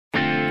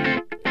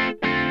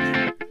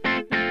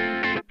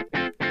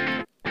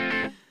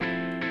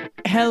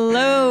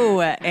Hello,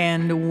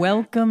 and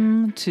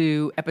welcome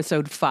to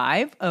episode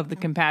 5 of the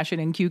Compassion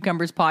and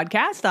Cucumbers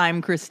podcast.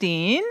 I'm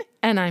Christine.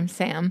 And I'm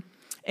Sam.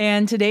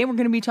 And today we're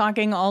going to be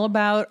talking all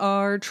about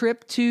our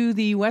trip to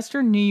the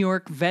Western New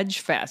York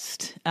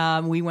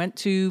Vegfest. We went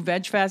to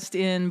Vegfest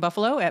in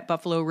Buffalo at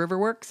Buffalo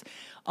Riverworks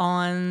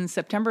on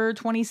September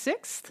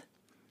 26th.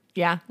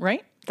 Yeah,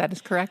 right? That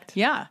is correct.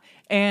 Yeah.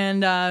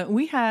 And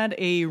we had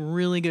a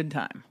really good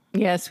time.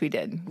 Yes, we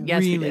did.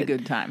 Really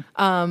good time.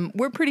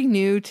 We're pretty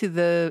new to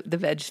the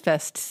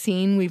Vegfest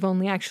scene. We've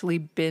only actually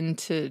been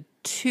to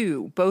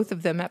 2, both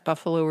of them at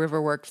Buffalo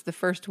Riverworks. The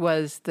first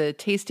was the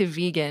Taste of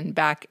Vegan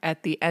back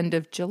at the end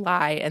of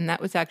July, and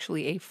that was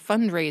actually a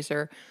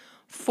fundraiser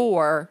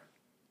for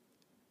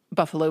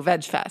Buffalo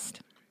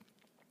Vegfest.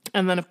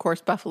 And then, of course,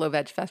 Buffalo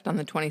Vegfest on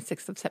the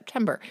 26th of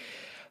September.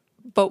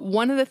 But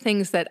one of the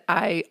things that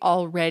I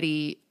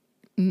already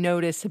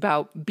notice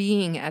about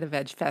being at a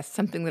Vegfest,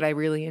 something that I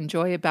really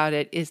enjoy about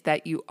it, is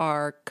that you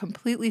are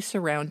completely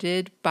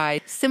surrounded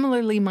by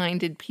similarly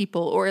minded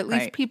people, or at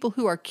least people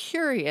who are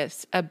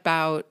curious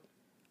about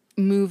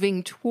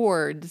moving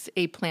towards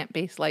a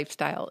plant-based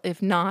lifestyle.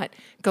 If not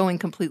going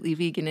completely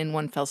vegan in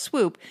one fell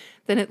swoop,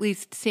 then at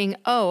least seeing,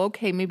 oh,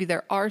 okay, maybe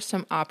there are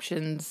some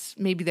options.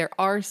 Maybe there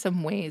are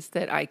some ways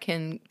that I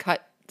can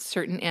cut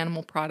certain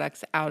animal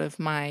products out of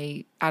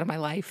my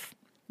life.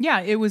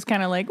 Yeah, it was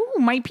kind of like, ooh,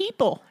 my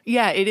people.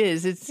 Yeah, it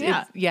is. It's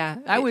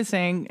I was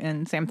saying,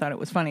 and Sam thought it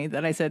was funny,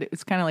 that I said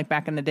it's kind of like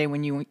back in the day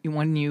when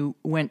you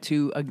went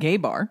to a gay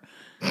bar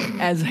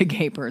as a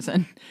gay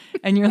person,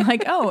 and you're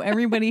like, oh,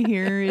 everybody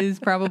here is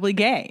probably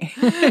gay,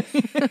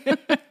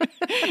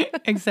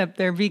 except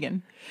they're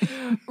vegan.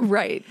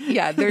 Right.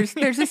 Yeah, there's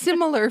a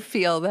similar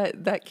feel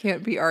that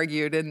can't be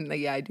argued, and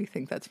yeah, I do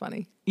think that's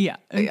funny. Yeah.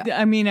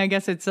 I mean, I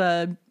guess it's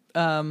a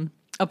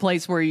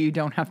place where you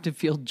don't have to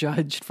feel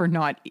judged for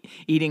not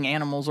eating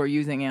animals or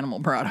using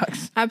animal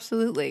products.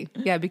 Absolutely.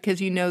 Yeah,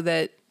 because you know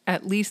that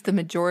at least the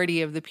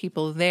majority of the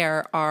people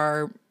there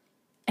are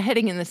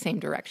heading in the same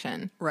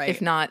direction. Right.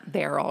 If not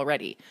there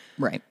already.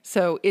 Right.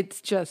 So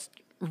it's just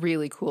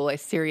really cool. I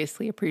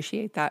seriously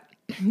appreciate that.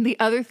 The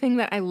other thing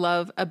that I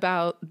love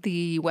about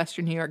the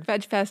Western New York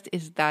Vegfest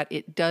is that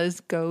it does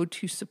go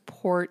to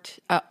support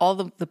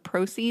all of the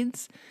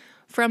proceeds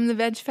from the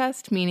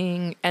Vegfest,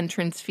 meaning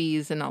entrance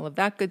fees and all of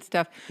that good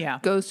stuff,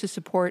 goes to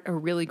support a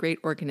really great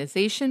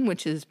organization,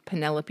 which is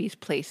Penelope's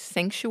Place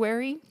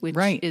Sanctuary, which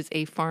is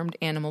a farmed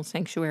animal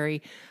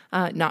sanctuary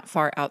not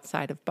far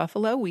outside of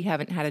Buffalo. We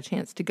haven't had a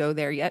chance to go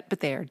there yet, but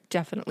they are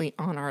definitely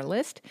on our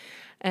list.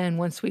 And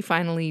once we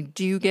finally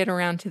do get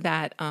around to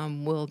that,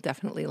 we'll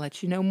definitely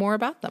let you know more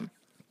about them.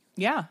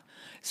 Yeah.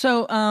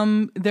 So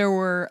there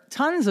were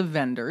tons of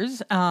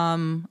vendors.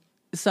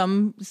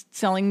 Some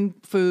selling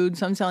food,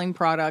 some selling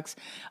products.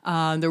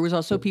 There was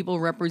also people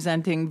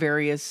representing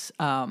various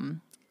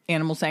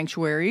animal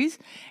sanctuaries,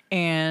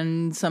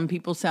 and some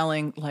people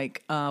selling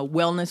like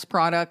wellness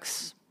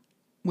products,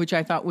 which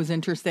I thought was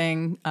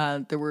interesting.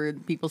 There were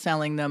people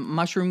selling the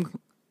mushroom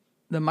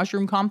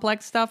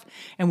complex stuff,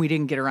 and we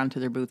didn't get around to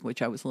their booth,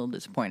 which I was a little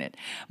disappointed.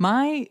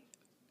 My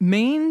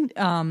main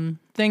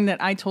thing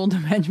that I told the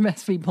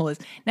Vegfest people is,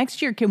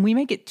 next year, can we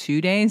make it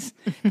 2 days?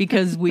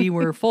 Because we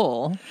were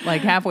full,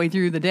 like halfway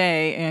through the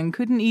day, and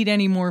couldn't eat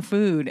any more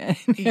food. I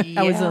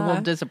was a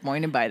little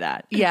disappointed by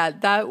that. Yeah,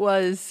 that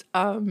was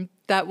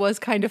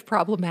kind of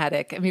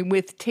problematic. I mean,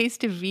 with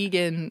Taste of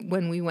Vegan,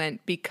 when we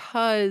went,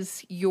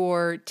 because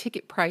your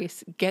ticket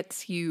price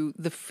gets you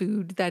the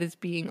food that is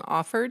being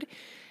offered,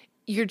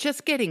 you're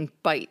just getting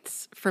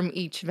bites from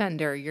each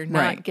vendor. You're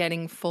not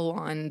getting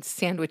full-on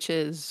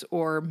sandwiches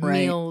or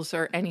meals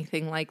or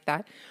anything like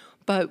that.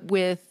 But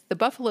with the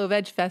Buffalo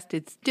Vegfest,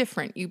 it's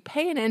different. You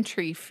pay an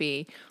entry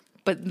fee,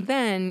 but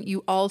then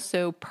you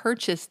also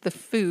purchase the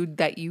food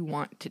that you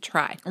want to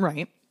try.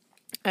 Right.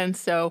 And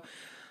so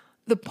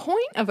the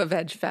point of a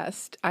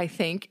Vegfest, I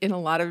think, in a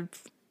lot of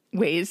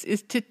ways,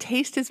 is to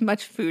taste as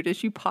much food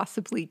as you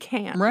possibly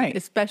can. Right.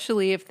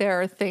 Especially if there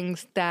are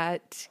things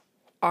that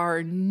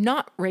are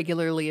not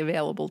regularly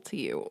available to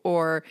you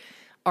or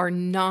are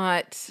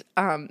not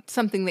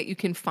something that you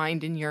can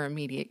find in your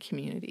immediate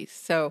communities.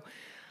 So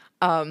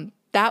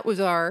that was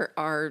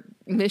our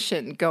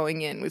mission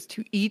going in, was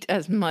to eat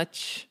as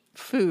much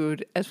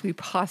food as we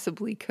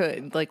possibly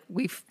could. Like,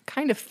 we've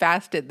kind of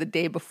fasted the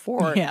day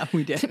before. Yeah,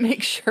 we did. To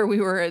make sure we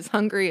were as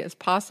hungry as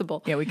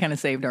possible. Yeah, we kind of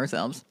saved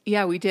ourselves.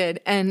 Yeah, we did.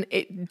 And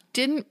it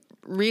didn't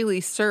really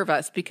serve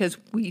us because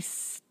we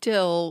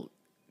still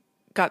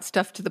got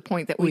stuff to the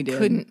point that we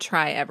couldn't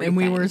try everything. And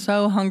we were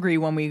so hungry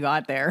when we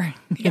got there.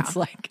 It's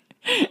like,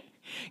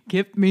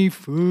 give me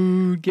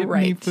food, give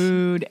me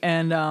food.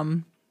 And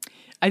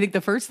I think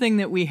the first thing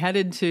that we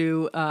headed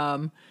to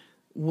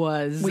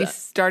was... We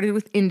started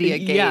with India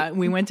Gate. Yeah,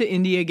 we went to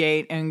India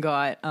Gate and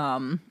got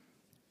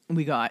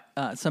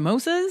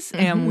samosas,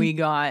 and we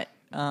got...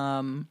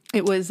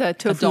 it was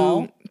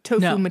tofu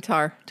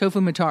matar.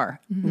 Tofu matar,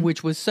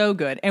 which was so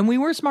good. And we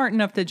were smart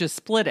enough to just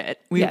split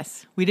it.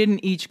 We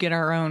didn't each get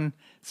our own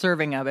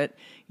serving of it.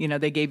 You know,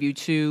 they gave you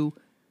 2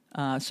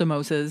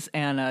 samosas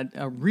and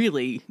a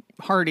really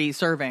hearty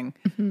serving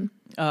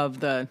of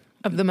the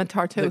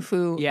matar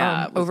tofu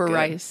over good.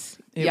 rice.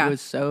 It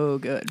was so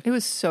good. It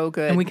was so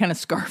good. And we kind of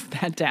scarfed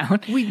that down.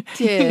 We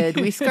did.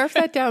 We scarfed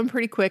that down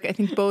pretty quick. I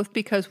think both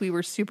because we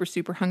were super,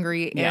 super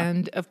hungry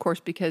and, of course,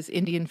 because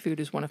Indian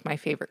food is one of my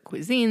favorite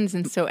cuisines.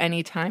 And so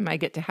anytime I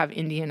get to have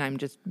Indian, I'm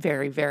just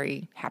very,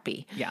 very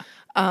happy. Yeah.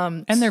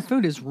 And their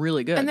food is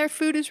really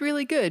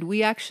good.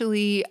 We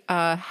actually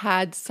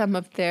had some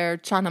of their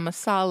chana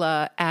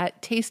masala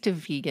at Taste of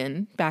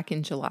Vegan back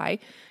in July,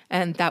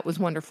 and that was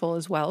wonderful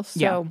as well.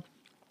 So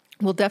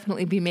we'll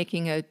definitely be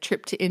making a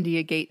trip to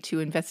India Gate to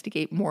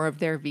investigate more of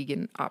their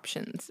vegan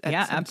options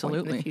at some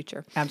point in the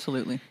future.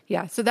 Absolutely.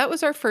 Yeah, so that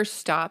was our first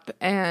stop,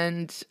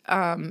 and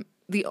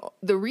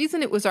the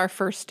reason it was our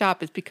first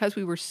stop is because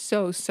we were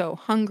so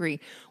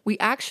hungry. We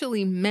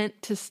actually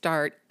meant to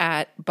start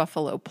at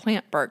Buffalo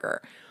Plant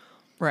Burger.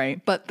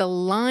 Right. But the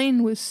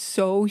line was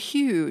so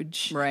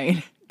huge.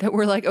 Right. That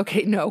we're like,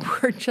 okay, no,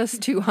 we're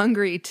just too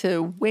hungry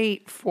to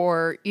wait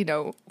for,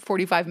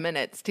 45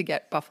 minutes to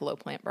get Buffalo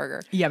Plant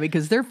Burger. Yeah,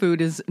 because their food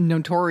is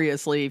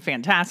notoriously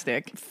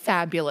fantastic.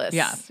 Fabulous.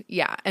 Yeah.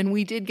 Yeah. And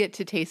we did get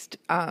to taste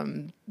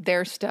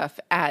their stuff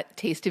at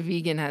Taste of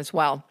Vegan as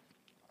well.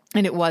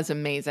 And it was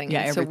amazing.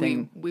 Yeah, and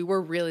everything. So we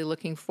were really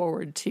looking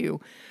forward to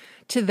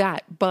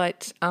that.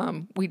 But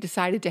we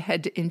decided to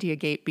head to India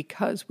Gate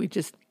because we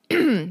just,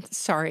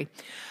 sorry.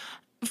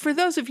 For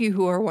those of you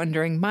who are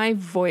wondering, my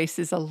voice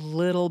is a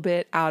little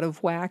bit out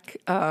of whack.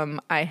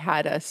 I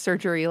had a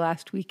surgery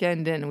last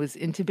weekend and was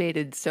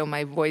intubated, so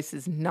my voice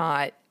is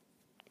not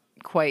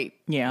quite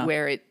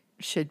where it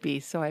should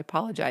be. So I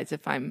apologize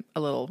if I'm a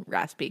little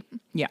raspy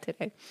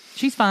today.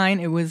 She's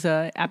fine. It was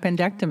an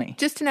appendectomy.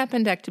 Just an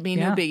appendectomy,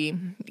 no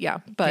biggie. Yeah,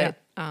 but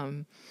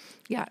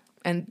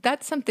and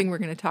that's something we're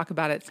going to talk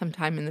about at some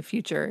time in the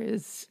future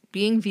is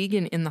being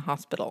vegan in the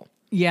hospital.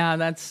 Yeah,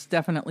 that's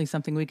definitely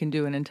something we can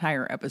do an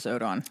entire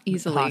episode on.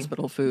 Easily.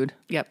 Hospital food.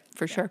 Yep,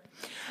 for sure.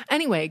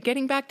 Anyway,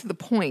 getting back to the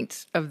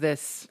point of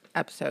this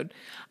episode.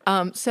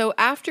 So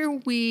after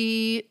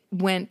we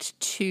went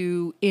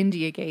to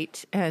India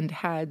Gate and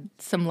had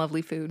some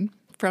lovely food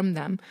from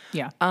them,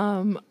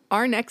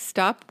 our next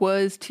stop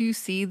was to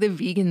see the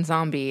vegan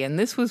zombie. And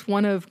this was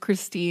one of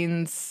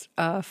Christine's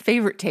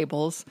favorite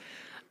tables.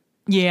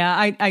 Yeah,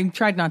 I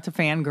tried not to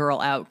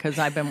fangirl out because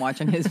I've been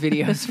watching his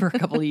videos for a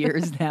couple of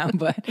years now,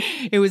 but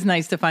it was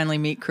nice to finally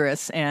meet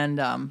Chris.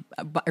 And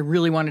I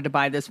really wanted to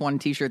buy this one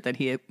T-shirt that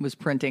he was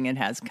printing. It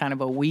has kind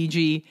of a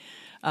Ouija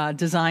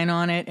design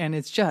on it, and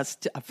it's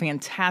just a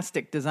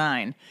fantastic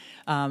design.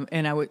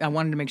 And I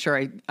wanted to make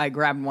sure I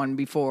grabbed one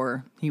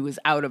before he was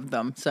out of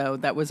them. So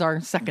that was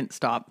our second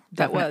stop,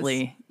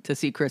 definitely, to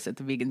see Chris at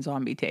the vegan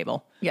zombie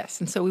table. Yes,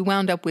 and so we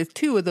wound up with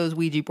 2 of those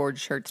Ouija board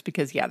shirts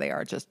because, they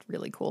are just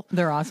really cool.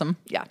 They're awesome.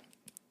 Yeah,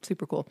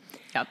 super cool.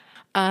 Yep.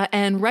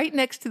 And right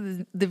next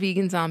to the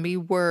vegan zombie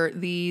were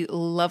the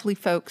lovely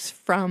folks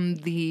from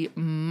the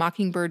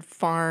Mockingbird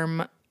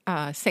Farm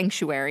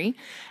Sanctuary.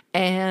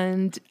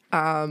 And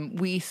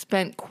we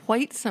spent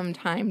quite some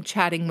time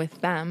chatting with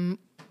them.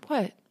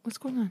 What's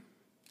going on?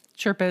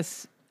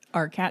 Chirpus,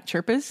 our cat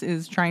Chirpus,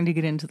 is trying to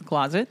get into the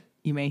closet.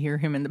 You may hear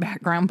him in the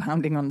background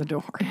pounding on the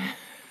door.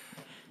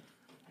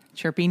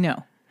 Chirpy,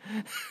 no.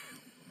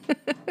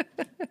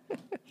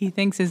 He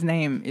thinks his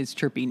name is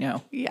Chirpy,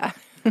 no. Yeah,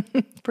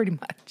 pretty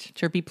much.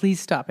 Chirpy,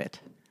 please stop it.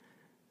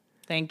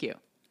 Thank you.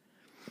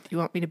 Do you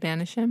want me to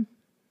banish him?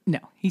 No,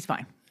 he's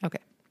fine. Okay.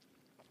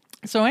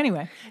 So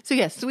anyway. So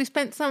we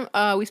spent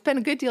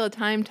a good deal of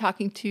time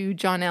talking to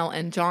John L.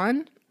 and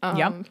John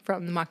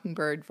from the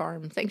Mockingbird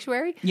Farm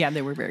Sanctuary. Yeah,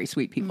 they were very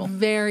sweet people.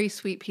 Very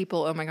sweet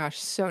people. Oh my gosh,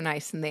 so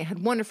nice. And they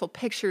had wonderful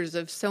pictures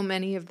of so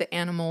many of the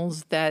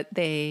animals that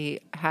they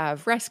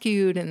have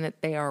rescued and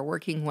that they are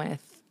working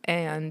with.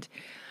 And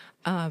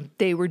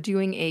they were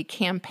doing a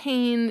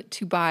campaign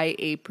to buy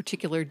a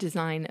particular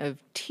design of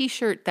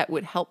T-shirt that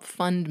would help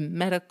fund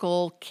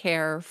medical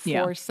care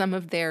for some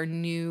of their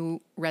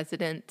new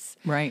residents.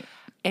 Right.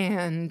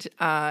 And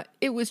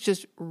it was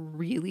just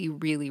really,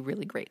 really,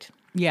 really great.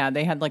 Yeah,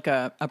 they had like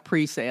a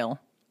pre-sale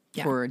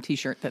for a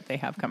T-shirt that they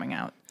have coming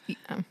out.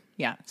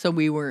 Yeah. So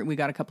we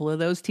got a couple of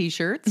those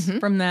T-shirts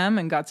from them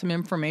and got some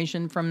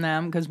information from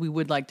them because we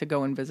would like to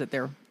go and visit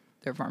their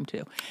farm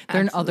too.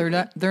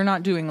 They're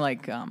not doing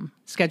like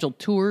scheduled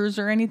tours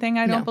or anything.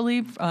 I don't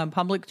believe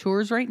public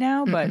tours right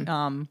now, but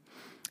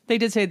they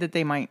did say that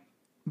they might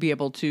be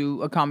able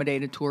to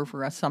accommodate a tour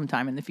for us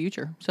sometime in the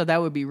future. So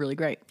that would be really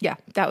great. Yeah,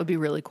 that would be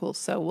really cool.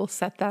 So we'll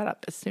set that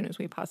up as soon as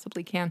we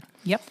possibly can.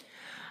 Yep.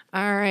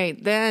 All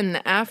right.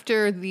 Then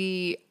after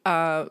the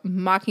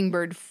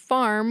Mockingbird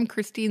Farm,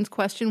 Christine's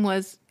question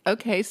was,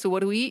 okay, so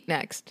what do we eat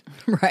next?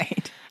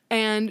 Right.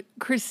 And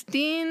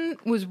Christine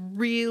was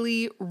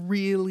really,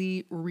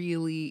 really,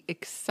 really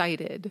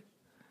excited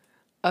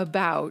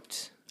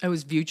about... It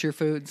was Future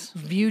Foods.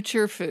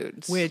 Future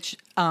Foods. Which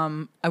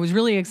I was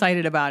really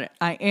excited about it.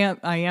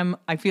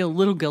 I feel a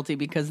little guilty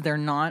because they're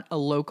not a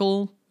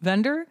local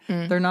vendor.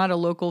 They're not a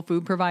local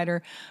food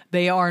provider.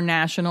 They are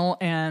national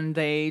and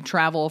they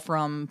travel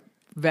from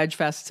Veg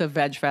Fest to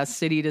Veg Fest,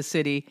 city to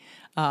city,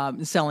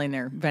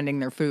 vending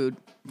their food,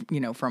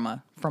 from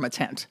a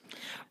tent.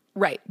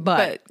 Right.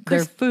 But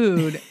their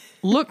food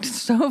looked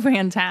so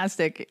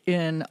fantastic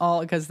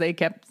because they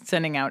kept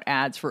sending out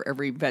ads for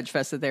every Veg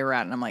Fest that they were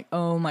at. And I'm like,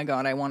 oh my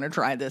God, I want to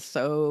try this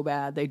so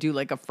bad. They do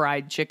like a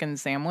fried chicken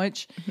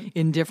sandwich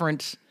in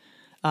different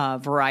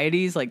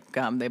varieties, like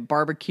they have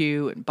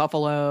barbecue and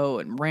buffalo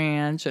and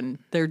ranch, and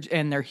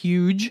they're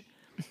huge.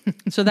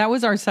 So that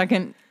was our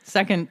second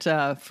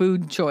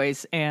food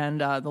choice,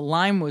 and the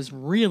line was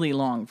really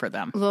long for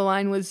them. The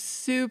line was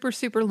super,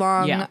 super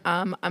long. Yeah.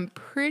 I'm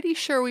pretty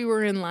sure we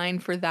were in line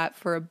for that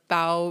for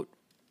about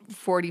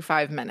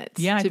 45 minutes.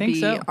 Yeah, I think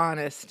so. To be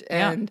honest.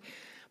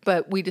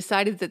 But we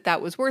decided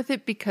that was worth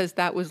it because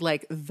that was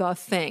like the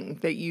thing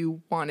that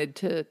you wanted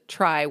to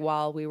try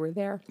while we were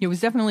there. It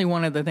was definitely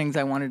one of the things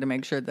I wanted to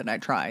make sure that I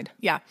tried.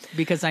 Yeah.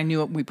 Because I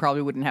knew we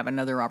probably wouldn't have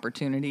another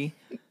opportunity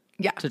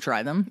to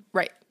try them.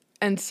 Right.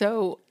 And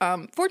so,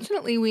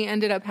 fortunately, we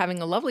ended up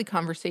having a lovely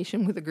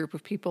conversation with a group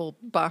of people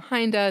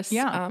behind us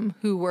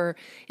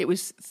it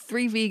was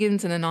 3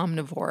 vegans and an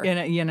omnivore.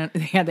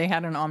 And, they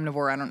had an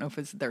omnivore. I don't know if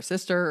it's their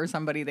sister or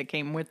somebody that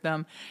came with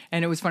them.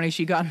 And it was funny.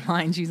 She got in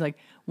line. She's like,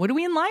 what are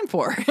we in line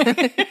for?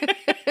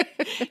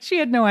 She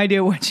had no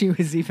idea what she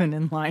was even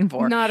in line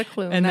for. Not a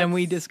clue. And then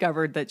we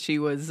discovered that she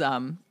was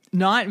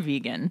not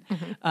vegan.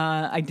 Mm-hmm.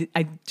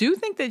 I do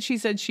think that she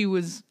said she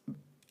was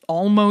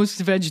almost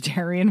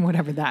vegetarian,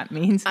 whatever that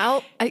means.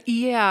 I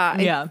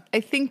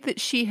think that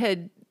she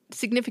had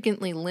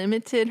significantly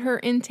limited her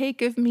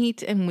intake of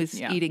meat and was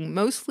eating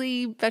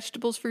mostly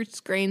vegetables, fruits,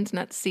 grains,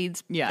 nuts,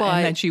 seeds. Yeah,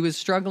 and that she was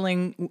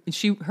struggling.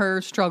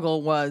 Her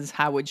struggle was,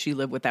 how would she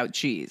live without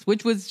cheese?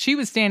 She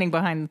was standing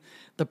behind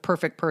the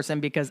perfect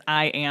person, because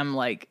I am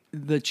like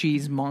the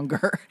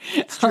cheesemonger.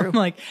 It's true. I'm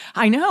like,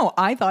 I know.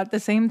 I thought the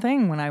same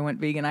thing when I went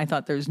vegan. I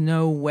thought there's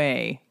no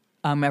way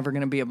I'm ever going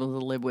to be able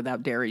to live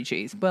without dairy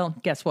cheese. Well,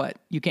 guess what?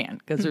 You can,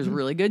 because there's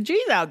really good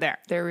cheese out there.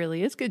 There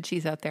really is good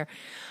cheese out there.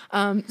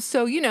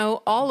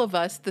 So, all of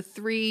us, the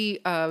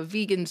 3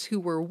 vegans who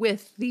were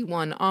with the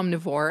one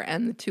omnivore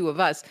and the 2 of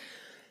us,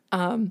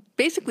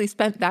 basically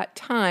spent that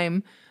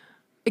time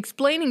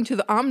explaining to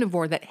the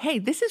omnivore that, hey,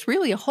 this is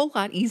really a whole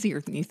lot easier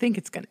than you think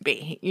it's going to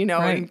be,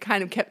 right. And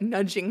kind of kept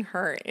nudging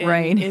her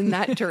in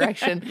that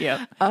direction.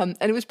 And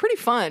it was pretty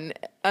fun.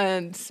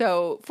 And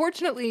so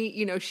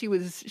fortunately, she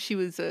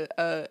was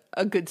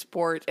a good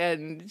sport,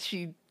 and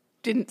she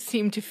didn't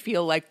seem to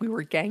feel like we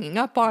were ganging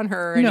up on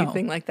her or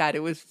anything like that. It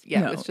was,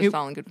 it was just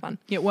all in good fun.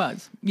 It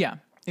was. Yeah.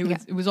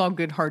 It was all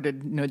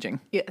good-hearted nudging.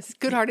 Yes,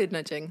 good-hearted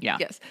nudging. Yeah.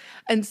 Yes.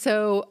 And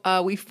so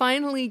we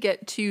finally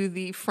get to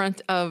the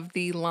front of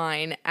the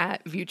line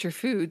at Future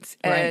Foods,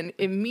 and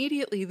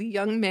immediately the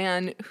young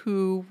man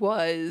who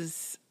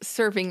was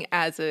serving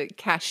as a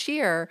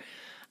cashier,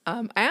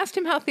 I asked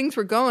him how things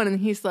were going, and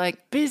he's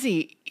like,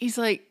 busy. He's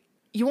like,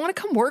 you want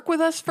to come work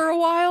with us for a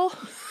while?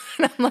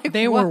 And I'm like,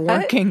 they were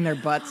working their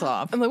butts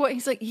off. I'm like, what?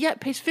 He's like, yeah,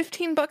 it pays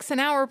 $15 an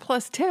hour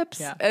plus tips.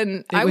 Yeah.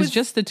 And it was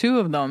just the 2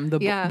 of them.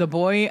 The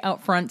boy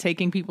out front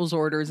taking people's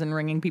orders and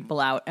ringing people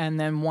out, and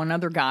then one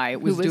other guy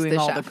was doing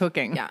all the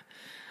cooking. Yeah.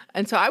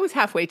 And so I was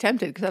halfway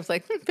tempted, because I was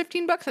like,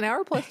 $15 an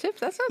hour plus tips?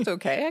 That sounds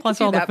okay.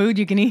 Plus all the food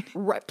you can eat.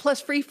 Right.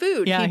 Plus free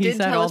food. Yeah, he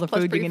said all the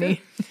food you can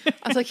eat.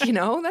 I was like,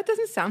 that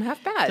doesn't sound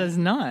half bad. It does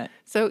not.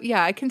 So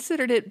yeah, I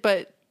considered it,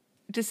 but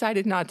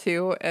decided not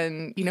to,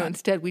 and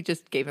instead we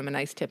just gave him a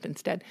nice tip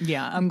instead.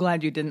 Yeah, I'm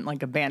glad you didn't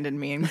abandon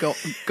me and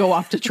go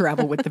off to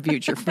travel with the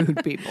Future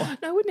Food people.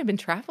 No, I wouldn't have been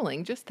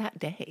traveling, just that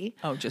day.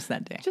 Oh, just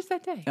that day. Just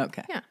that day.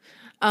 Okay.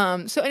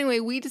 Yeah. So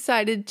anyway, we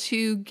decided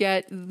to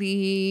get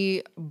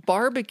the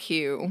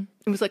barbecue.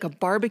 It was like a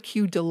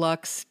barbecue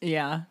deluxe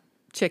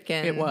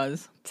chicken. It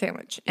was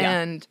sandwich. Yeah.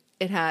 And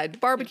it had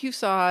barbecue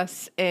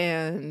sauce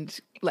and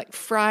like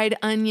fried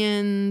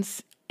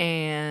onions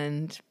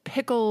and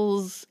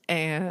pickles,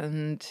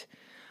 and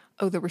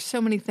there were so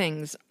many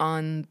things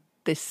on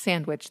this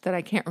sandwich that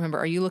I can't remember.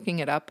 Are you looking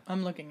it up?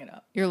 I'm looking it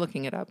up. You're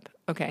looking it up.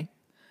 Okay.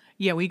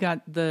 Yeah, we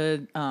got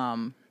the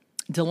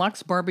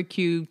deluxe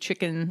barbecue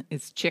chicken.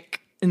 It's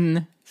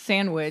chicken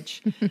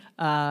sandwich.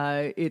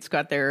 It's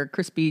got their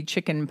crispy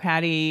chicken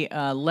patty,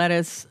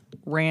 lettuce,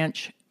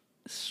 ranch,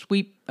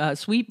 sweet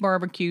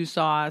barbecue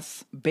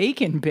sauce,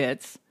 bacon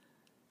bits,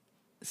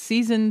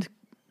 seasoned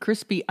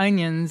crispy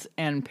onions,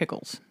 and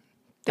pickles.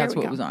 That's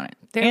what was on it.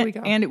 There we go.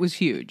 And it was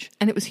huge.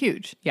 And it was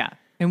huge. Yeah.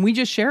 And we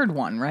just shared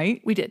one,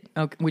 right? We did.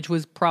 Okay, which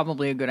was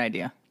probably a good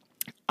idea.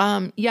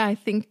 Yeah, I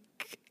think,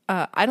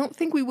 I don't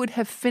think we would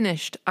have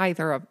finished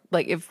either of,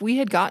 if we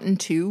had gotten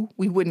 2,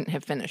 we wouldn't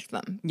have finished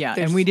them. Yeah.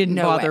 And we didn't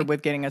bother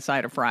with getting a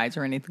side of fries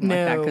or anything like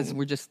that,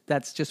 because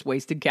that's just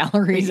wasted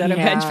calories at a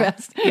Veg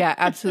Fest. Yeah,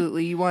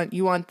 absolutely. You want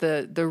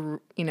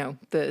the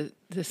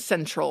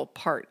central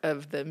part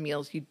of the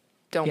meals. You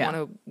don't want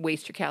to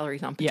waste your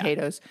calories on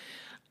potatoes,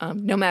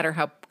 no matter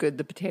how good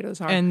the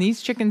potatoes are. And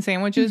these chicken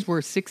sandwiches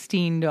were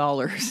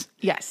 $16.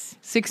 Yes.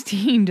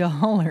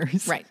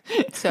 $16. Right.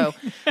 So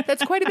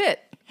that's quite a bit.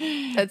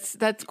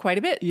 That's quite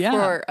a bit Yeah.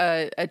 for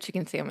a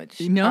chicken sandwich.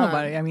 No,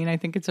 but I mean, I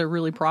think it's a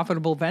really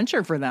profitable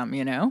venture for them,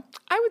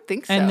 I would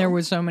think so. And there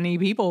was so many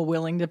people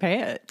willing to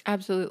pay it,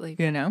 Absolutely.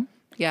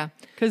 Yeah.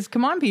 Because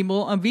come on,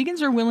 people,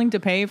 vegans are willing to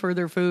pay for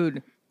their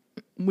food.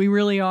 We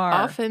really are.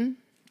 Often.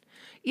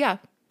 Yeah.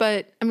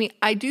 But I mean,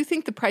 I do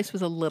think the price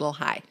was a little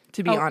high,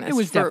 to be honest. It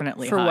was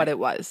definitely for high. what it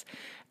was.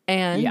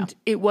 And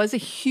it was a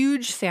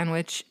huge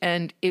sandwich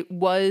and it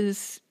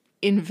was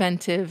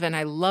inventive. And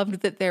I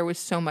loved that there was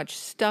so much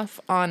stuff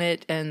on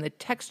it. And the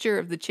texture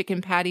of the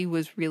chicken patty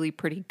was really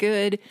pretty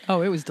good.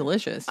 Oh, it was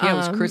delicious. Yeah, it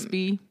was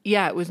crispy.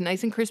 Yeah, it was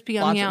nice and crispy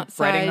on the Lots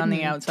of outside. breading on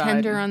the and outside.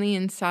 Tender on the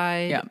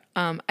inside. Yeah.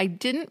 I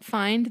didn't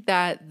find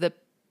that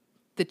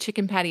the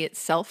chicken patty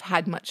itself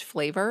had much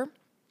flavor.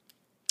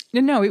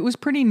 No, it was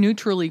pretty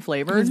neutrally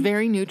flavored. It was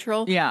very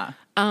neutral. Yeah.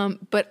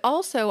 But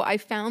also, I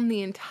found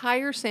the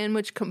entire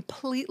sandwich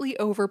completely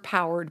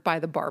overpowered by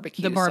the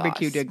barbecue The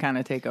barbecue sauce. did kind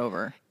of take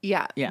over.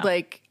 Yeah. Yeah.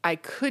 Like, I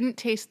couldn't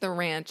taste the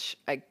ranch.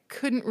 I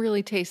couldn't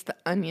really taste the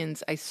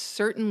onions. I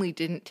certainly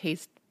didn't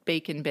taste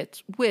bacon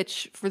bits,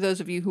 which, for those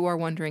of you who are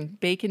wondering,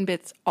 bacon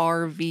bits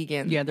are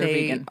vegan. Yeah, they're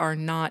vegan. They are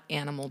not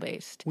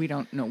animal-based. We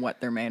don't know what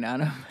they're made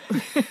out of.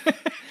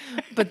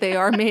 But they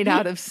are made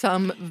out of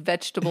some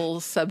vegetable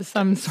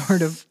substance. Some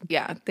sort of they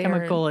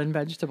chemical and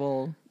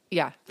vegetable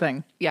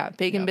thing. Yeah,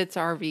 bacon bits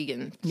are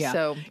vegan. Yeah.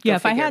 So yeah,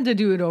 if I had to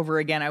do it over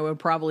again, I would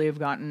probably have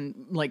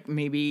gotten like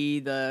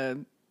maybe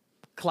the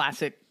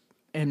classic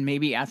and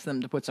maybe ask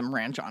them to put some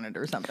ranch on it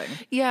or something.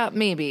 Yeah,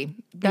 maybe.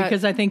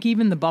 Because I think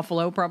even the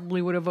buffalo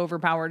probably would have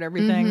overpowered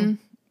everything.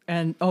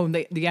 Mm-hmm. And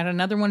they had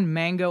another one,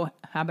 mango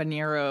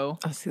habanero.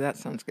 Oh, see, that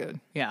sounds good.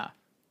 Yeah.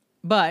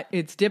 But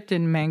it's dipped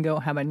in mango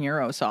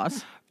habanero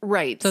sauce.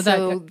 Right. So that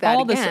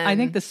all again, I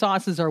think the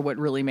sauces are what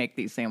really make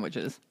these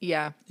sandwiches.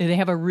 Yeah. They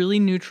have a really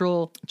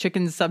neutral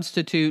chicken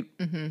substitute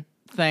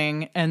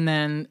thing, and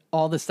then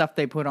all the stuff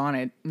they put on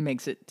it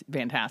makes it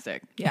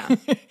fantastic. Yeah.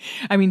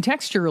 I mean,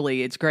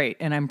 texturally, it's great,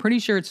 and I'm pretty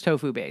sure it's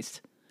tofu based.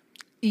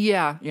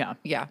 Yeah. Yeah.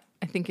 Yeah.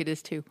 I think it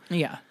is too.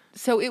 Yeah.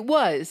 So it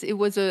was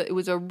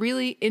a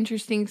really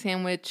interesting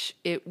sandwich.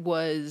 It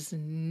was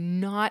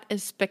not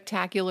as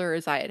spectacular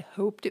as I had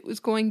hoped it was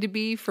going to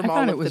be from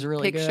all of the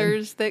really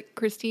pictures that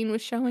Christine was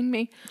showing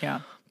me. Yeah.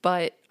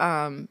 But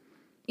but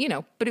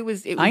it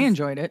was I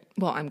enjoyed it.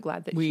 Well, I'm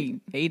glad that We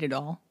ate it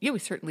all. we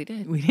certainly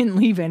did. We didn't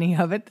leave any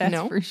of it, that's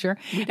No, for sure.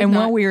 not.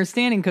 While we were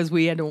standing, because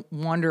we had to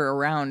wander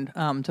around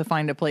to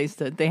find a place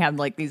that they had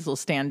like these little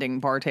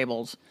standing bar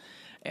tables,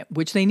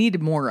 which they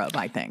needed more of,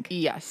 I think.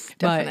 Yes,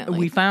 definitely. But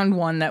we found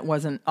one that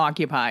wasn't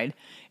occupied.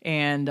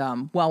 And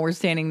while we're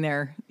standing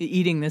there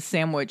eating this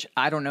sandwich,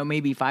 I don't know,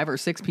 maybe 5 or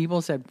 6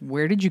 people said,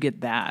 "Where did you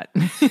get that?"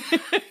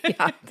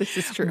 Yeah, this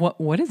is true.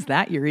 What is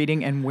that you're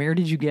eating, and where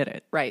did you get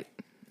it? Right.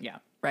 Yeah.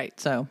 Right.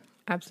 So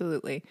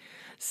Absolutely.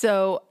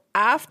 So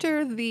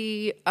after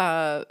the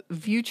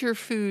Future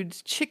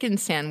Foods chicken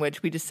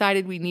sandwich, we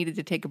decided we needed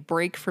to take a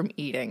break from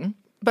eating.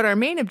 But our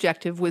main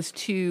objective was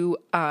to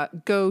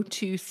go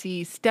to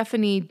see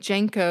Stephanie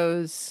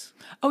Jenko's.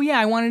 Oh, yeah,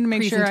 I wanted to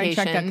make sure I checked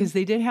that presentation. because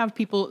they did have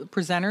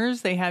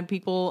presenters. They had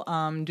people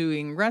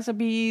doing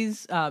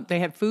recipes. They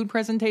had food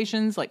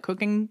presentations, like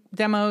cooking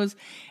demos,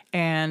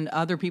 and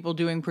other people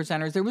doing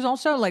presenters. There was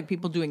also like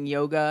people doing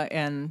yoga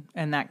and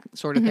that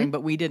sort of thing,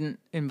 but we didn't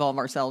involve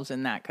ourselves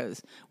in that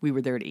because we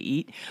were there to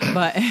eat.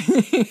 But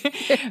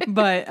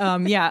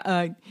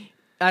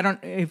I don't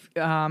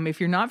if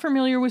you're not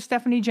familiar with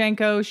Stephanie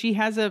Jenko, she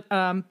has a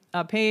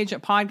page, a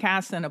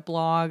podcast, and a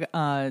blog.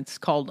 It's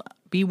called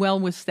Be Well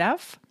with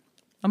Steph.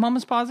 I'm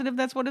almost positive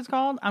that's what it's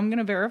called. I'm going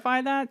to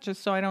verify that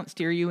just so I don't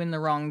steer you in the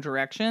wrong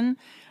direction.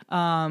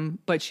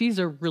 But she's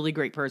a really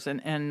great person,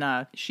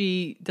 and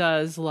she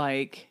does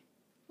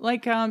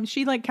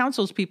she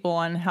counsels people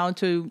on how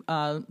to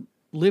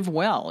live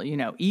well,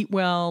 eat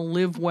well,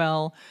 live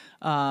well,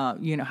 how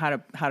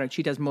to.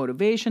 She does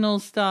motivational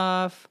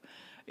stuff.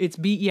 It's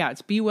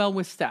Be Well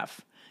with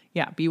Steph.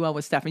 Yeah, Be Well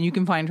with Steph. And you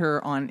can find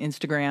her on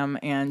Instagram.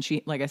 And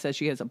she, like I said,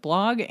 she has a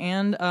blog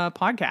and a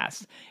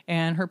podcast.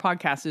 And her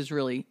podcast is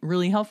really,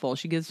 really helpful.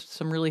 She gives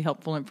some really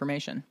helpful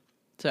information.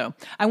 So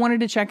I wanted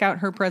to check out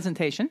her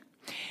presentation.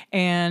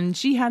 And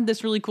she had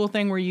this really cool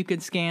thing where you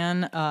could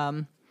scan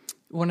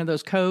one of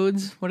those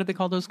codes. What do they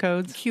call those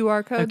codes?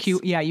 QR codes?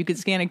 You could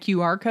scan a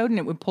QR code and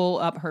it would pull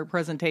up her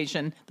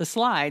presentation, the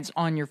slides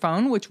on your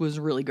phone, which was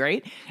really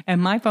great.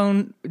 And my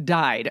phone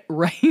died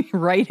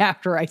right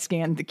after I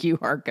scanned the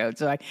QR code.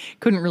 So I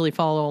couldn't really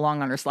follow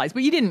along on her slides.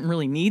 But you didn't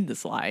really need the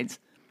slides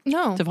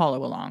No. to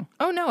follow along.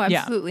 Oh, no,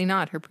 absolutely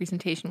not. Her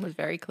presentation was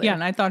very clear. Yeah,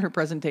 and I thought her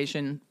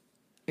presentation,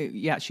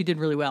 she did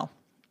really well.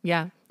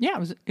 Yeah.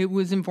 Yeah, it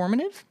was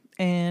informative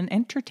and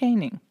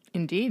entertaining.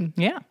 Indeed.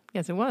 Yeah.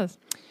 Yes, it was.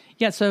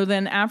 Yeah, so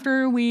then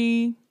after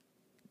we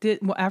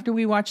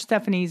watched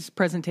Stephanie's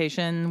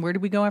presentation, where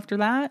did we go after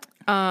that?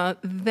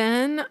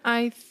 Then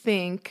I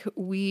think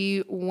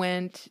we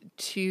went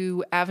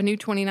to Avenue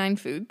 29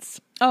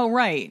 Foods. Oh,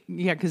 right.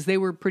 Yeah, because they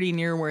were pretty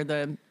near where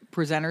the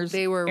presenters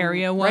They were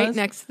area was? right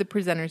next to the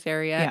presenters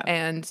area. Yeah.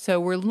 And so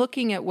we're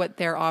looking at what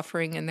they're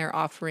offering, and they're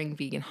offering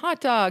vegan hot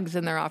dogs,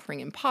 and they're offering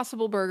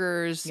Impossible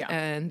Burgers, Yeah.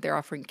 and they're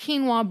offering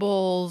quinoa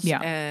bowls,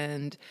 Yeah.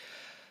 and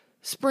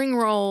spring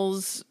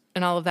rolls,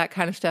 and all of that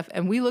kind of stuff.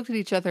 And we looked at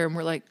each other and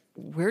we're like,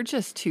 we're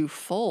just too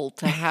full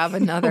to have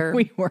another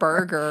We were.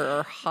 burger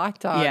or hot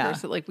dog. Yeah. Or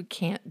so, like, we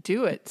can't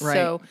do it. Right.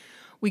 So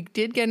we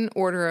did get an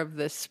order of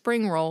the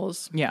spring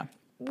rolls. Yeah.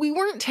 We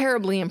weren't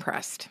terribly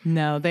impressed.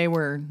 No, they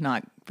were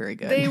not very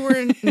good. They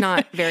were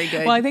not very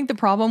good. Well, I think the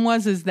problem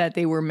is that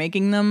they were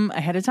making them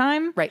ahead of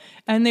time. Right.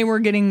 And they were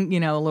getting,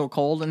 a little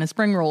cold. And a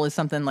spring roll is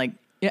something like,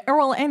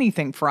 or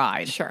anything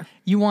fried. Sure.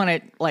 You want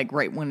it like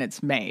right when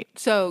it's made.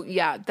 So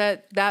yeah,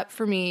 that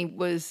for me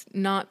was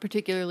not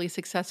particularly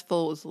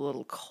successful. It was a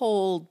little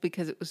cold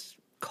because it was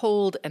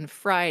cold and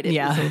fried.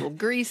 It was a little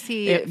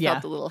greasy. It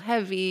felt a little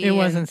heavy. It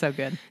wasn't so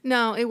good.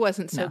 No, it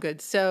wasn't so good.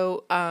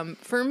 So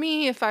for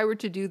me, if I were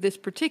to do this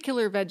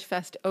particular Veg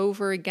Fest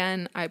over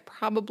again, I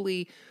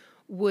probably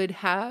would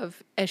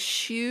have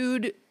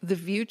eschewed the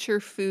Future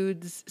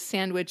Foods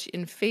sandwich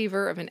in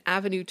favor of an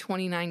Avenue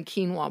 29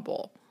 quinoa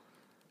bowl.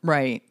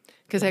 Right.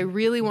 Because I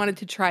really wanted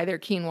to try their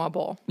quinoa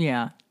bowl.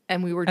 Yeah.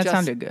 And we were That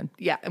sounded good.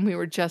 Yeah, and we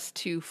were just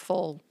too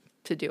full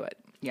to do it.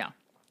 Yeah.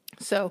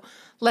 So,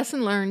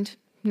 lesson learned.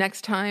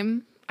 Next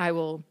time, I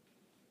will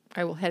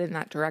head in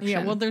that direction.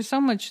 Yeah. Well, there's so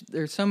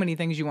many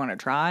things you want to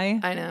try.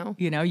 I know.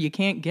 You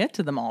can't get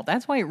to them all.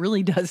 That's why it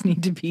really does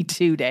need to be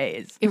 2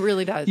 days. It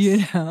really does.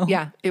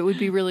 Yeah, it would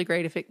be really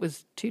great if it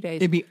was 2 days.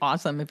 It'd be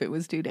awesome if it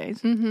was 2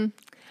 days. Mm-hmm.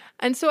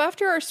 And so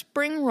after our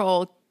spring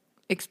roll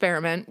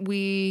experiment,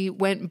 we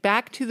went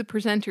back to the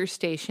presenter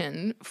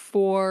station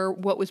for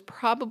what was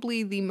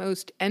probably the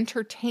most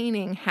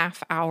entertaining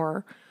half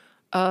hour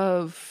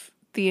of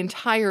the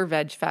entire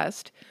Veg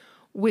Fest,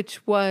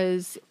 which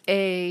was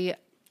a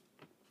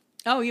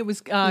It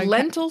was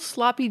lentil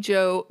sloppy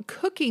joe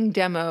cooking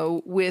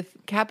demo with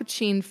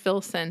Capucine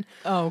Filson.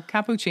 Oh,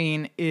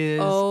 Capucine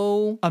is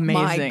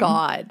amazing. My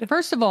God.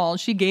 First of all,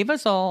 she gave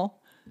us all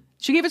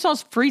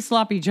free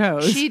sloppy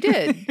joes. She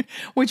did.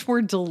 Which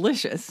were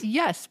delicious.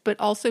 Yes, but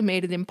also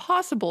made it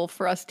impossible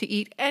for us to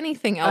eat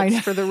anything else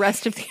for the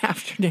rest of the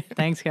afternoon.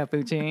 Thanks,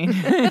 Capucine.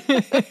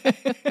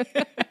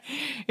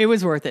 It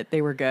was worth it.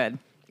 They were good.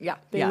 Yeah,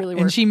 they really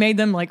were. And she made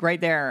them like right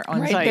there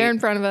on site. Right there in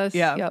front of us.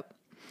 Yeah. Yep.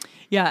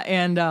 Yeah,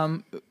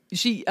 and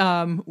she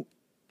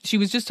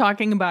was just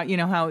talking about,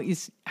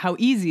 how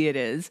easy it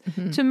is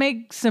to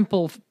make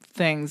simple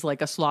things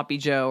like a sloppy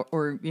joe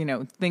or,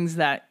 things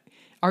that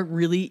are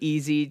really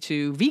easy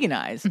to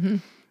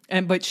veganize.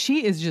 But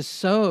she is just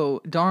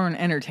so darn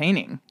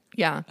entertaining.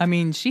 Yeah. I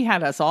mean, she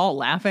had us all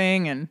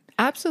laughing and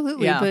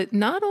absolutely. Yeah. But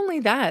not only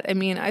that, I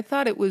mean, I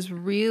thought it was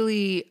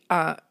really,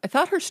 I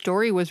thought her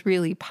story was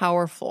really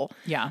powerful.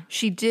 Yeah.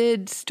 She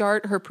did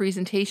start her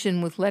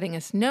presentation with letting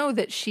us know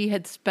that she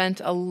had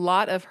spent a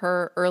lot of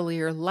her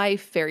earlier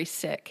life very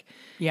sick.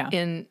 Yeah.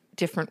 In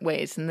different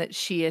ways, and that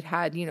she had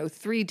had,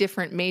 3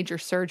 different major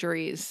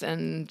surgeries,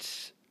 and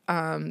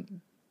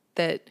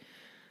that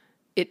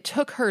it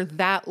took her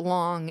that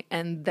long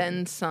and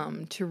then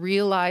some to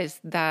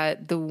realize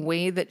that the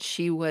way that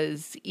she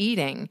was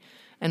eating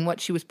and what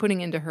she was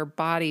putting into her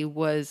body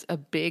was a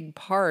big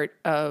part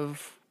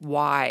of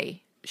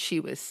why she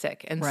was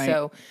sick. And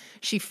so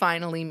she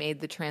finally made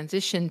the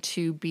transition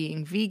to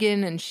being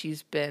vegan, and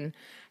she's been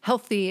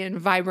healthy and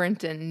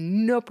vibrant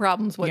and no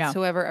problems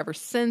whatsoever ever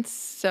since.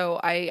 So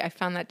I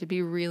found that to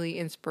be really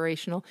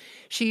inspirational.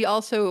 She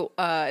also,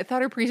 I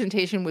thought her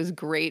presentation was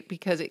great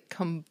because it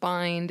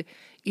combined,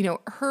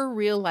 her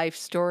real life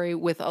story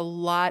with a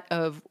lot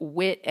of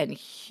wit and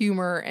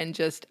humor and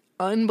just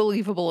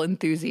unbelievable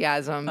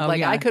enthusiasm.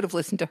 I could have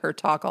listened to her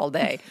talk all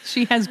day.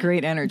 She has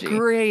great energy.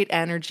 Great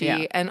energy.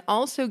 Yeah. And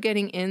also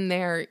getting in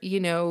there,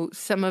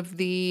 some of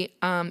the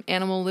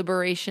animal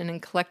liberation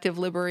and collective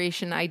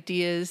liberation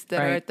ideas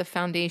that are at the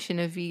foundation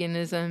of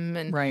veganism,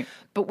 and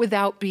but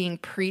without being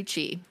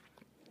preachy.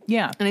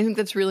 Yeah. And I think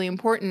that's really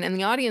important. And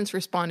the audience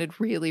responded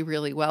really,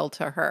 really well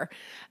to her.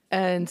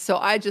 And so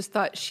I just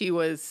thought she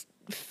was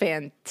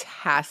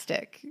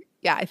fantastic.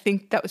 Yeah, I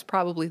think that was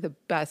probably the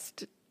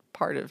best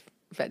part of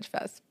Veg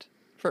Fest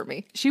for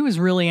me. She was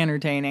really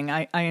entertaining.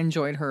 I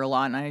enjoyed her a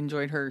lot, and I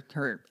enjoyed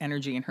her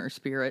energy and her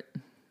spirit.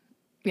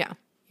 Yeah.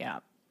 Yeah.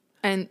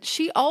 And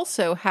she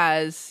also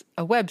has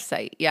a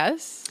website,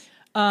 yes?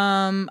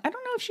 I don't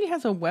know if she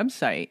has a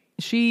website.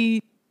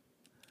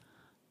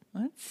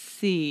 Let's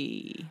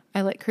see.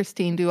 I let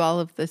Christine do all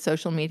of the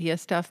social media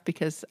stuff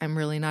because I'm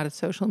really not a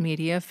social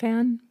media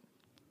fan.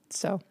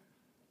 So.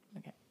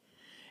 Okay.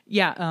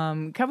 Yeah.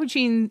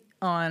 Capucine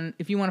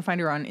if you want to find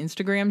her on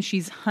Instagram,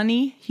 she's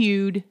Honey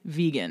Hued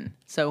Vegan.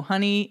 So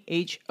Honey,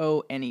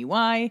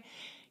 Honey,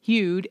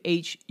 Hued,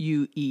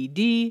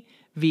 Hued,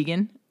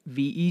 Vegan,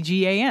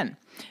 Vegan.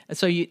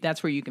 So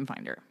that's where you can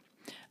find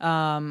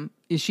her.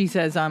 She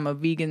says, I'm a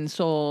vegan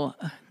soul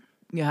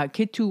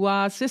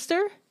Kituwa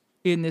sister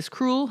in this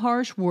cruel,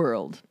 harsh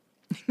world.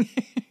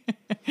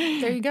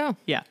 There you go.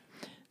 Yeah.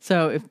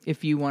 So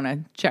if you want to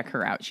check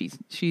her out,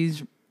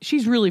 she's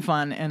she's really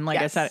fun. And like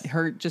Yes. I said,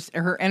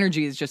 her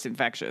energy is just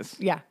infectious.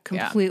 Yeah,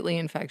 completely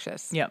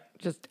infectious. Yep.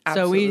 Just So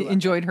absolutely we love it.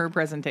 enjoyed her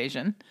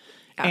presentation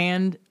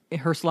and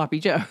her sloppy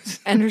joes.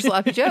 And her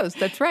sloppy joes.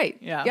 That's right.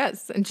 Yeah.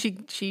 Yes. And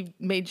she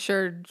made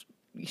sure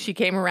she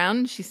came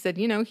around. She said,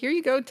 here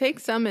you go, take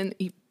some, and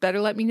you better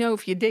let me know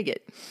if you dig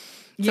it.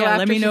 So Yeah,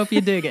 let after me know if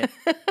you dig it.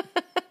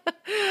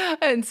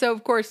 And so,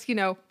 of course,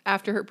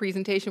 after her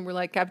presentation, we're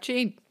like,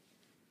 Cappuccino,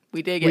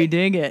 we dig it. We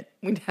dig it.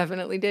 We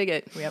definitely dig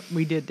it. Yep,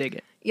 we did dig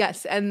it.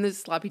 Yes. And the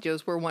sloppy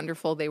joes were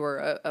wonderful. They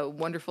were a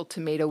wonderful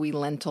tomatoey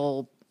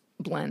lentil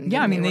blend.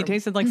 Yeah, and I mean, they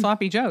tasted like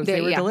sloppy joes.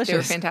 They were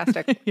delicious. They were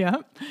fantastic. Yeah.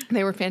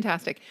 They were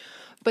fantastic.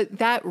 But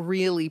that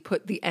really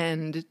put the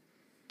end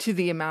to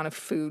the amount of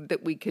food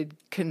that we could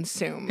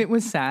consume. It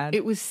was sad.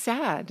 It was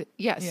sad.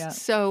 Yes. Yeah.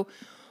 So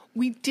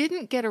we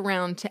didn't get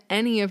around to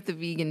any of the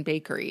vegan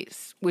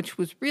bakeries, which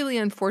was really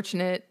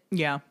unfortunate.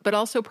 Yeah. But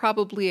also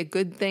probably a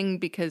good thing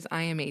because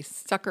I am a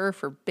sucker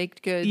for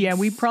baked goods. Yeah,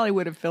 we probably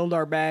would have filled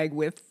our bag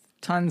with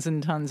tons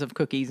and tons of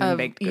cookies and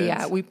baked goods.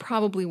 Yeah, we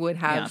probably would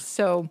have. Yeah.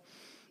 So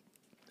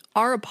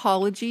our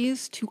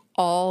apologies to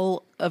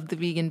all of the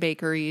vegan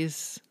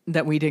bakeries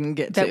that we didn't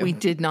get that to. we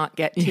did not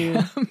get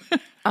to.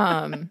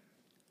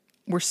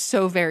 We're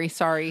so very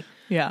sorry.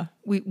 Yeah.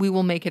 We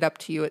will make it up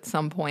to you at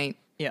some point.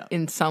 Yeah.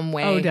 In some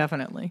way. Oh,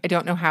 definitely. I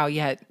don't know how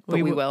yet,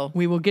 but we will.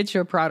 We will get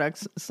your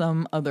products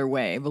some other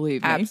way,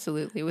 believe me.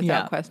 Absolutely,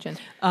 without question.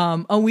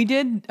 We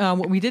did.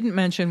 What we didn't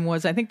mention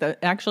was, I think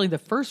actually the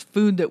first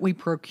food that we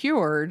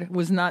procured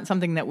was not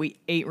something that we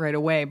ate right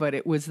away, but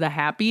it was the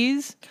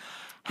Happies.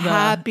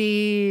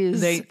 Happies.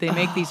 They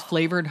make these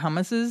flavored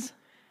hummuses.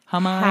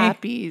 Hummi.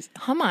 Happies.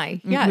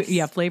 Hummi. Yes.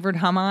 Yeah, flavored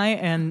hummi,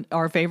 and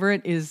our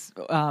favorite is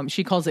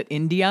she calls it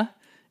India.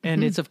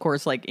 And it's, of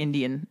course, like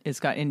Indian. It's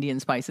got Indian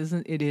spices.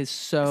 And it is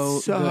so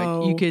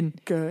good. You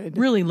can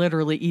really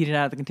literally eat it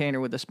out of the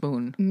container with a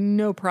spoon.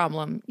 No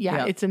problem. Yeah,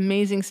 Yep. It's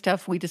amazing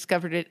stuff. We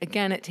discovered it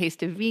again at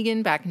Taste of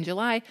Vegan back in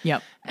July.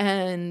 Yep.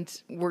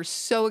 And we're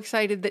so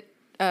excited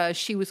that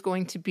she was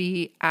going to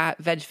be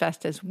at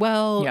Vegfest as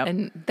well. Yep.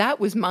 And that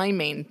was my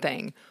main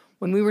thing.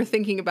 When we were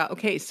thinking about,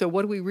 okay, so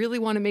what do we really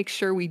want to make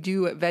sure we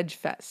do at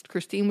Vegfest?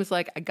 Christine was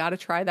like, I got to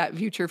try that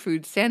Future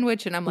Food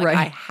sandwich. And I'm like, Right.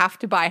 I have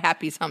to buy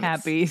Happy's hummus.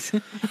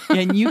 Happies.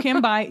 And you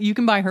can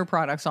buy her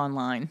products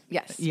online.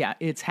 Yes. Yeah,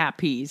 it's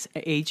Happies.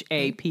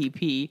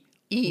 HAPP.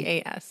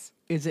 EAS.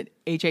 Is it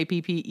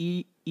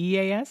HAPPEAS?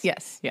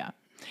 Yes. Yeah.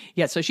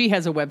 Yeah, so she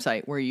has a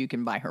website where you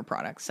can buy her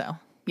products. So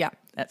Yeah.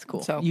 that's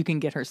cool. So- you can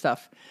get her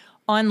stuff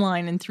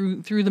online and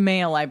through the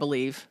mail, I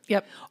believe.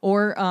 Yep.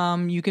 Or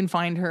you can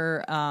find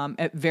her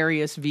at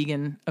various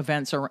vegan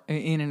events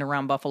in and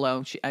around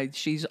Buffalo.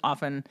 She's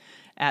often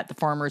at the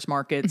farmers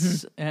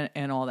markets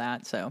and all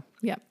that. So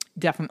Yep.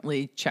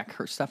 definitely check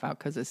her stuff out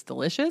because it's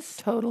delicious.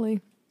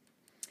 Totally.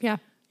 Yeah.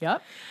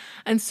 Yep.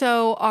 And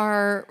so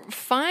our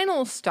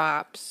final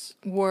stops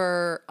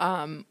were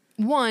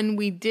one,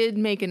 we did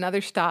make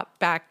another stop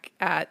back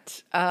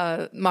at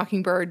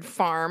Mockingbird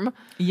Farm.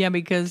 Yeah,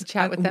 because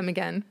Chat with them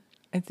again.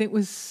 I think it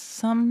was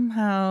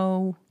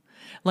somehow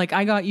like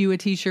I got you a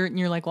t-shirt and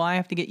you're like, well, I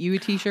have to get you a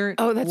t-shirt.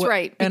 Oh, that's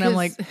right, And I'm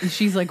because- like,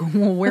 she's like,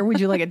 well, where would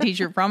you like a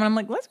t-shirt from? And I'm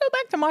like, let's go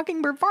back to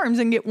Mockingbird Farms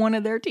and get one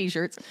of their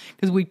t-shirts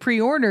because we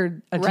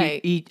pre-ordered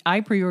Right.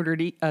 I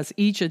pre-ordered us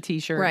each a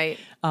t-shirt Right.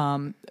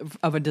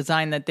 Of a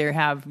design that they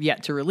have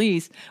yet to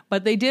release,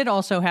 but they did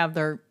also have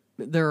their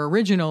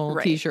original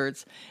Right.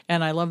 t-shirts,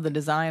 and I love the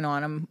design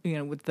on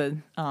them, with the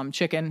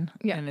chicken,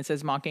 Yeah. and it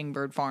says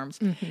Mockingbird Farms.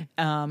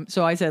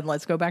 So I said,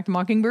 let's go back to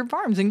Mockingbird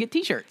Farms and get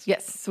t-shirts.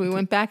 Yes. So we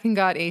went back and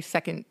got a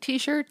second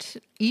t-shirt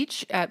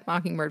each at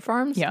Mockingbird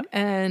Farms. Yeah.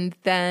 And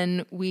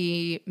then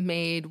we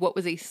made what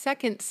was a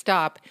second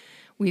stop.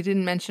 We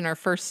didn't mention our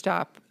first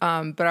stop,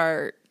 but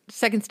our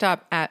second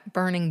stop at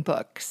Burning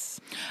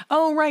Books.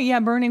 Oh, right. Yeah.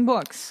 Burning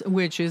Books,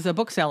 which is a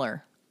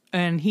bookseller,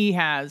 and he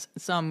has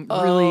some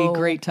really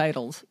great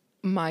titles.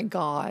 My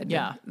God.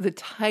 Yeah. The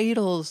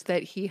titles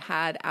that he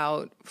had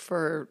out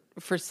for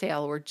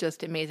sale were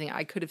just amazing.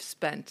 I could have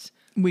spent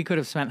We could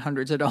have spent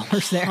hundreds of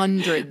dollars there.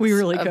 Hundreds we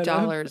really of could have.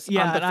 dollars.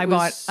 Yeah, But and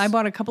it I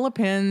bought a couple of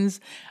pins.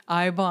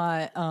 I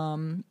bought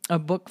a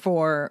book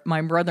for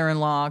my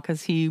brother-in-law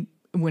because he,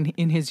 when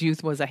in his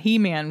youth, was a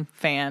He-Man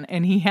fan,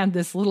 and he had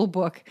this little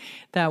book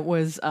that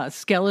was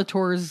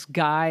Skeletor's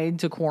Guide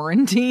to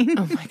Quarantine.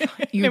 Oh my God.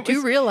 You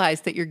do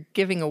realize that you're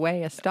giving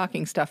away a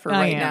stocking stuffer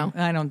right now.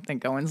 I don't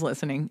think Owen's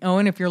listening.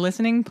 Owen, if you're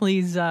listening,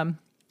 please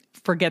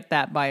forget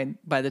that by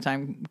the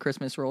time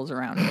Christmas rolls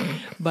around.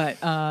 But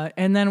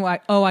and then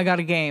I got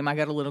a game. I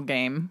got a little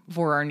game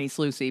for our niece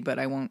Lucy, but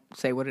I won't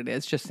say what it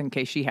is just in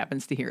case she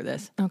happens to hear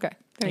this. Okay.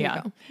 There you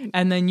go.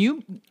 And then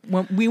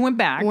we went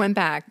back. Went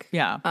back.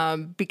 Yeah.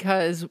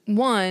 Because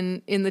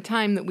one, in the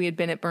time that we had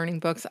been at Burning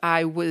Books,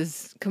 I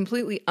was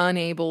completely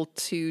unable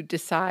to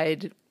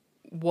decide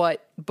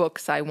what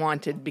books I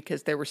wanted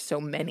because there were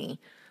so many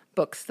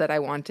books that I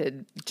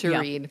wanted to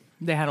read.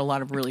 They had a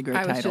lot of really great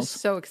I was titles.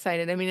 just so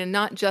excited. I mean, and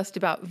not just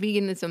about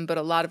veganism, but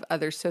a lot of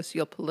other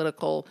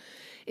socio-political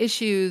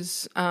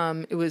issues.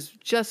 It was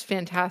just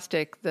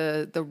fantastic,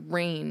 the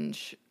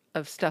range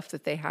stuff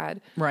that they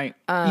had. Right.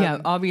 Yeah,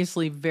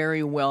 obviously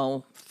very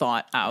well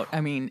thought out.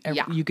 I mean,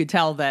 Yeah. you could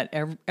tell that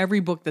every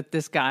book that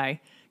this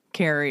guy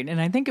carried, and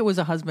I think it was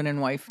a husband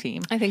and wife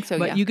team. I think so,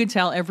 but yeah. you could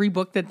tell every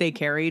book that they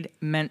carried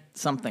meant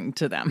something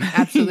to them.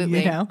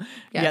 Absolutely. You know?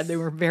 Yes. Yeah, they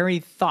were very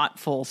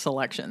thoughtful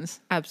selections.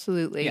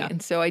 Absolutely. Yeah. And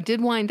so I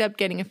did wind up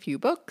getting a few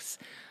books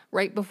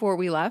right before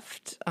we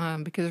left,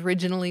 because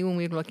originally when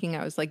we were looking,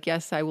 I was like,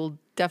 yes, I will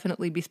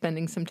definitely be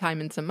spending some time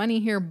and some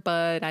money here,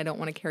 but I don't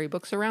want to carry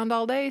books around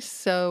all day.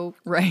 So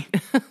Right.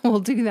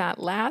 we'll do that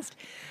last.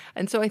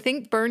 And so I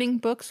think burning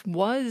books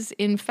was,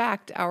 in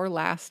fact, our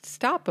last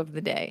stop of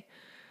the day.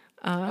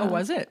 Oh,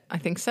 was it? I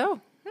think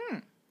so.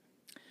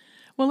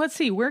 Well, let's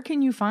see. Where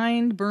can you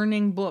find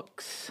Burning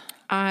Books?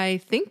 I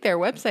think their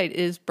website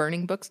is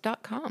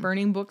burningbooks.com.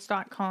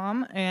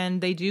 Burningbooks.com. And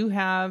they do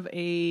have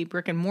a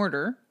brick and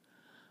mortar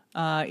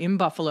in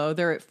Buffalo.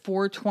 They're at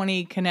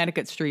 420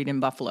 Connecticut Street in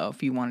Buffalo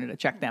if you wanted to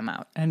check them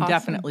out. And Awesome.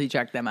 definitely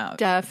check them out.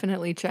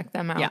 Definitely check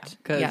them out. Yeah,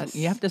 because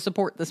you have to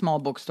support the small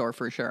bookstore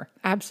for sure.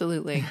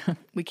 Absolutely.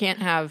 We can't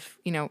have,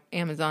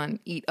 Amazon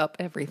eat up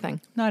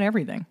everything. Not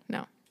everything.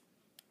 No.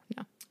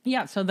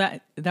 Yeah, so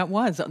that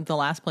was the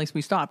last place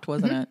we stopped,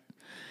 wasn't it?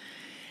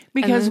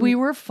 Because we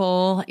were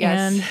full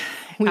Yes,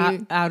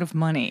 and out of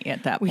money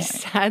at that We point.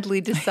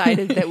 sadly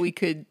decided that we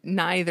could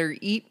neither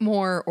eat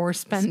more or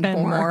spend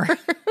more.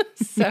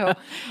 So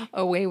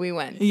away we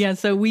went. Yeah,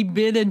 so we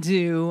bid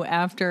adieu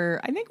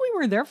after, I think we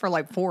were there for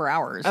like 4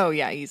 hours. Oh,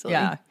 yeah, easily.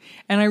 Yeah.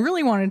 And I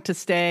really wanted to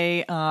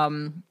stay.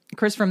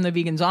 Chris from the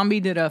Vegan Zombie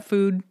did a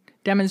food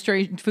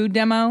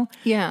demo.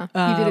 Yeah,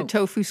 he did a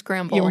tofu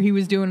scramble. Yeah, where he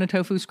was doing a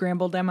tofu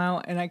scramble demo,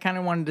 and I kind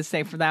of wanted to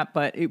stay for that,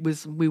 but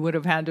we would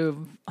have had to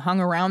have hung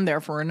around there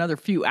for another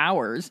few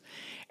hours,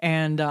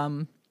 and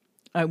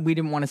we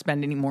didn't want to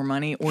spend any more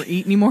money or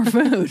eat any more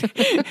food.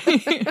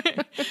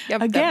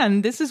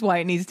 Again, this is why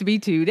it needs to be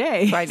 2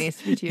 days. Why it needs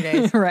to be 2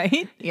 days.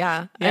 Right?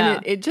 Yeah. Yeah.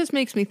 And it just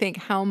makes me think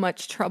how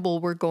much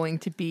trouble we're going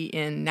to be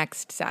in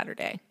next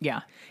Saturday.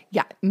 Yeah.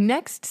 Yeah,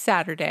 next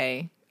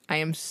Saturday. I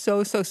am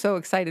so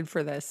excited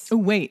for this. Oh,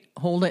 wait.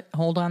 Hold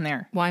on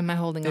there. Why am I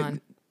holding on?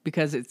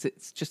 Because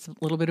it's just a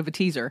little bit of a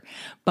teaser.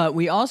 But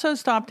we also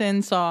stopped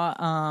and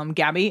saw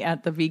Gabby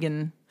at the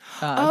vegan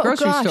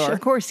grocery store.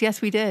 Of course.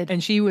 Yes, we did.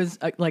 And she was,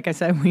 like I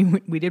said,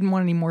 we didn't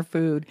want any more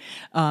food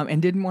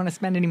and didn't want to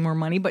spend any more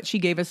money, but she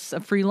gave us a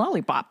free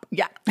lollipop.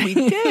 Yeah, we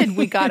did.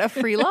 We got a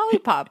free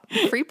lollipop,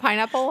 free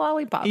pineapple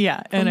lollipop.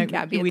 Yeah, and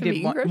Gabby at we the did.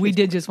 vegan grocery We store.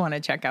 did just want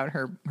to check out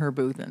her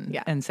booth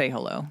and say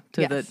hello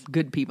to Yes. the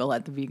good people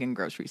at the vegan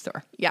grocery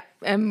store. Yeah,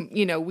 and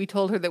we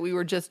told her that we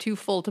were just too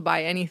full to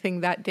buy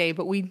anything that day,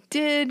 but we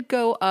did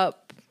go up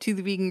to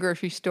the vegan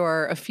grocery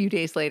store a few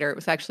days later. It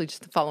was actually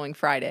just the following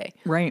Friday.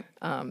 Right.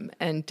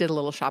 And did a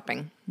little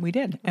shopping. We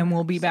did, and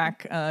we'll be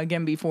back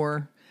again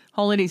before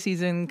holiday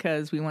season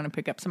because we want to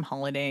pick up some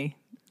holiday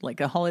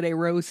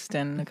roast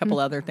and a couple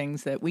other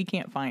things that we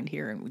can't find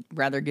here, and we'd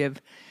rather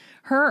give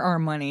her our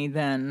money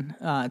than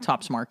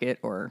Tops Market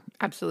or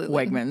Absolutely.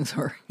 Wegmans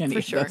or any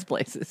of those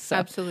places. So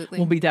Absolutely.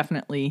 we'll be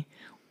definitely,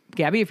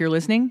 Gabby, if you're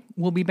listening,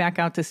 we'll be back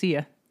out to see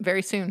you.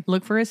 Very soon.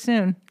 Look for us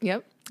soon.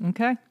 Yep.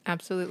 Okay.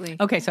 Absolutely.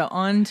 Okay, so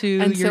on to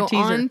And your so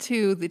teaser. on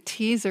to the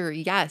teaser.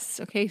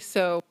 Yes. Okay.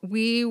 So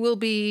we will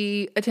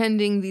be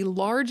attending the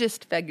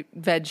largest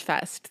veg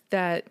fest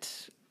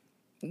that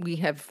we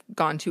have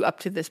gone to up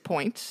to this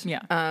point.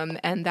 Yeah.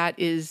 And that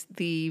is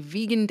the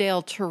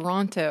Vegandale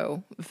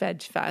Toronto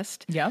Veg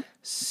Fest. Yep.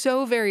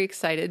 So very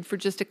excited for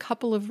just a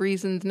couple of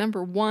reasons.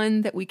 Number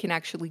one, that we can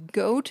actually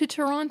go to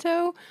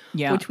Toronto,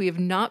 Yeah. which we have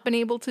not been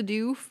able to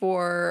do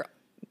for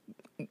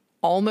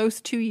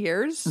almost 2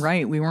 years.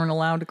 Right, we weren't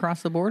allowed to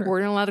cross the border.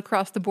 We're not allowed to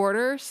cross the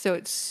border, so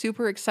it's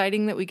super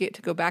exciting that we get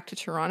to go back to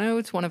Toronto.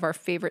 It's one of our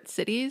favorite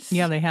cities.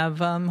 Yeah, they have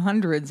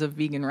hundreds of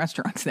vegan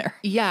restaurants there.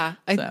 Yeah,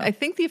 So. I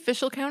think the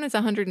official count is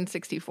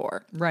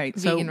 164. Right,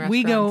 Vegan so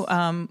we go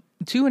restaurants.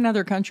 to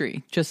another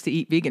country just to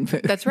eat vegan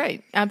food. That's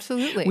right,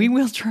 absolutely. We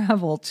will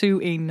travel to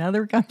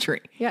another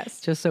country.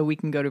 Yes. Just so we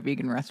can go to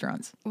vegan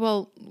restaurants.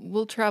 Well,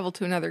 we'll travel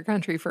to another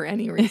country for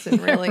any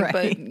reason, really. Right.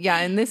 But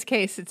yeah, in this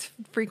case, it's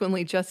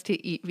frequently just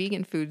to eat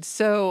vegan food.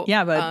 So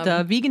Yeah, but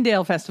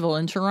Vegandale Festival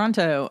in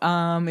Toronto.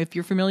 If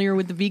you're familiar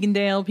with the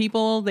Vegandale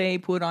people, they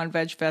put on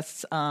Veg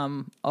Fests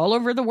all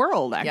over the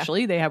world,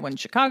 actually. They have one in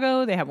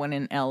Chicago. They have one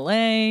in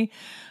LA.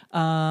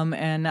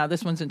 And now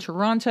this one's in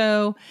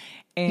Toronto.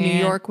 And New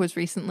York was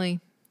recently.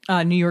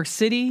 New York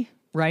City,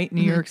 right?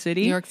 New York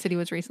City. New York City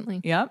was recently.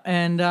 Yep.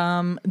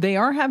 And they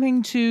are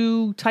having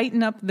to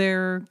tighten up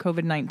their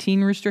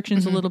COVID-19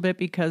 restrictions a little bit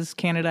because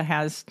Canada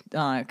has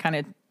kind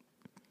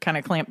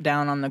of clamped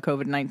down on the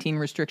COVID-19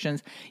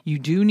 restrictions. You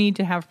do need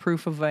to have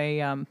proof of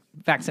a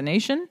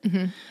vaccination.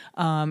 And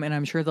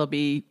I'm sure they'll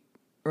be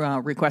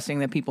requesting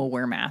that people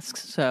wear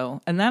masks. So,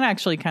 and that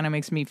actually kind of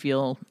makes me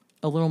feel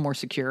a little more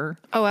secure.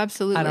 Oh,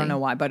 absolutely. I don't know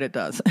why, but it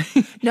does.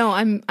 No,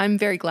 I'm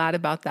very glad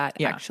about that,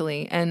 Yeah.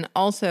 actually. And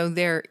also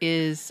there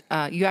is,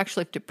 you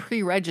actually have to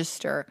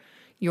pre-register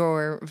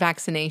your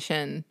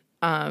vaccination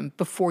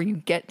before you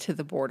get to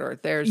the border.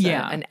 There's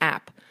an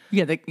app.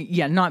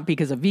 Yeah, not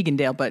because of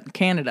Vegandale, but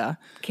Canada.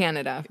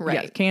 Canada,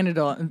 right. Yeah,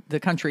 Canada, the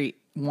country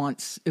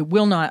it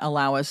will not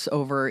allow us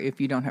over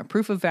if you don't have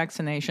proof of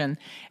vaccination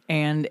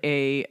and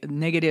a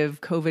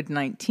negative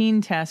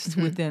COVID-19 test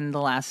within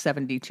the last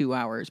 72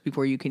 hours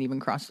before you can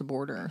even cross the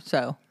border.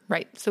 So,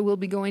 right. So we'll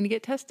be going to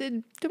get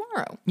tested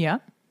tomorrow. Yeah.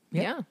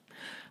 Yeah.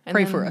 And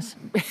Pray for us.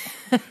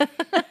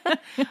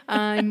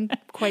 I'm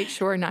quite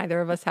sure neither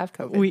of us have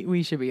COVID.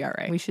 We should be all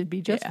right. We should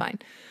be just fine.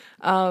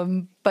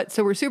 But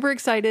so we're super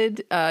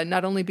excited,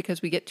 not only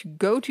because we get to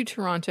go to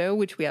Toronto,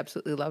 which we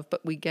absolutely love,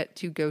 but we get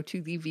to go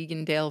to the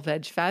Vegandale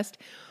Vegfest.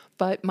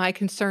 But my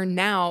concern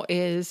now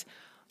is,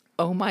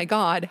 oh my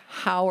God,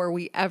 how are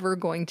we ever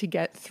going to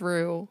get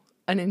through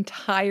an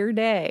entire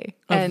day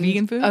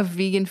of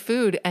vegan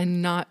food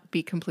and not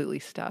be completely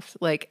stuffed?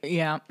 Like,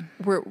 yeah,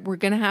 we're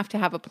going to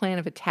have a plan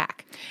of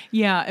attack.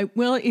 Yeah,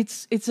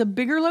 it's a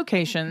bigger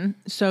location,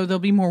 so there'll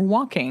be more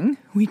walking.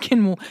 We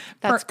can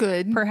That's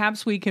good.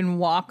 Perhaps we can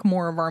walk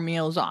more of our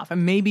meals off,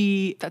 and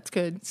maybe that's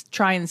good.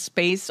 Try and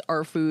space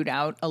our food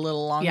out a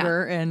little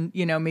longer, and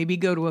maybe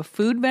go to a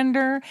food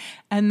vendor,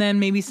 and then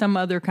maybe some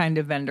other kind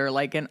of vendor,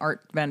 like an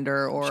art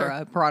vendor or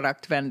a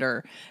product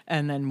vendor,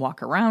 and then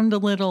walk around a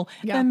little,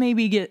 and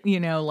maybe get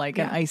like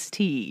an iced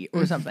tea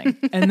or something,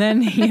 and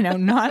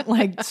then not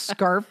like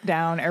scarf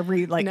down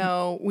every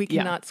No, we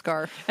cannot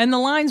scarf. And the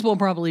lines will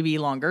probably be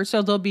longer,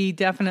 so there'll be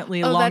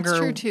definitely longer. That's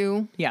true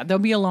too. Yeah, there'll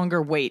be a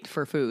longer wait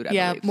for food. I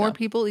believe, more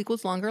people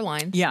equals longer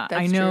lines. Yeah,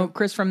 that's I know. True.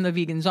 Chris from the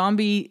Vegan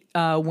Zombie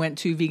went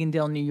to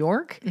Vegandale, New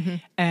York,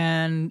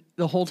 and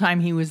the whole time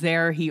he was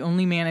there, he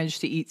only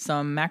managed to eat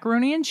some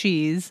macaroni and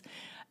cheese.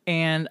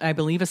 And I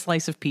believe a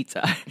slice of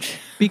pizza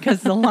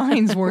because the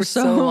lines were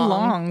so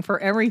long for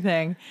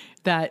everything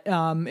that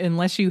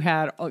unless you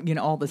had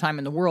all the time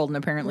in the world, and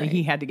apparently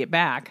he had to get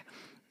back,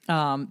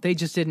 they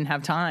just didn't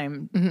have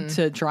time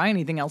to try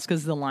anything else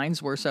because the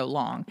lines were so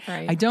long.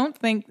 Right. I don't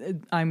think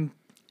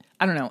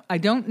I don't know. I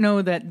don't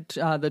know that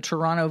the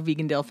Toronto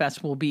Vegandale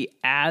Fest will be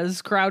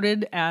as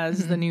crowded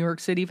as the New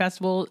York City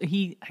Festival.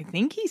 I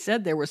think he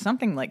said there was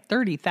something like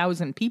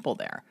 30,000 people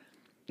there.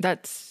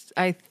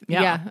 I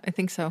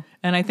think so.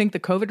 And I think the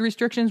COVID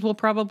restrictions will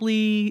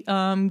probably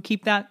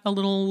keep that a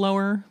little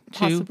lower too.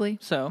 Possibly.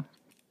 So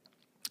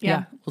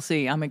yeah, we'll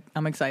see.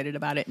 I'm excited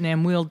about it.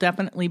 And we'll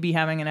definitely be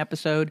having an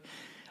episode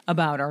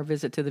about our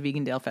visit to the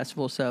Vegandale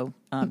Festival. So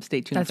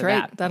stay tuned for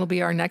that. That'll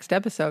be our next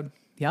episode.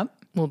 Yep.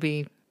 Will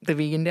be the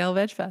Vegandale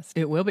Vegfest.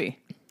 It will be.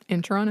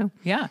 In Toronto.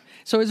 Yeah.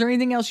 So is there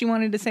anything else you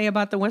wanted to say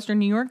about the Western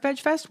New York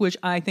Vegfest, which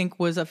I think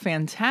was a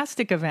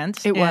fantastic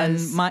event? It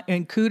was.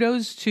 And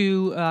kudos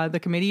to the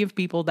committee of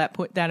people that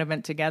put that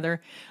event together.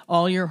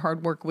 All your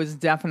hard work was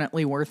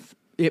definitely worth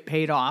it.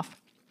 Paid off.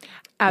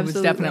 Absolutely. It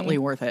was definitely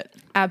worth it.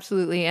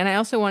 Absolutely. And I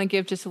also want to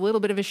give just a little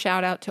bit of a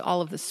shout out to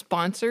all of the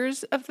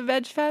sponsors of the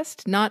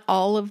VegFest. Not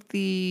all of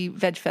the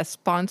VegFest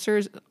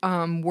sponsors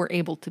were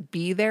able to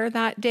be there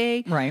that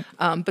day. Right.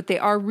 But they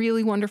are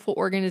really wonderful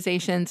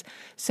organizations.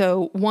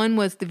 So one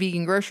was the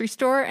Vegan Grocery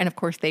Store, and of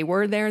course they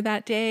were there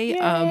that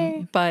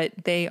day. But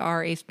they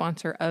are a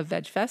sponsor of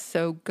VegFest.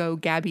 So go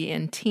Gabby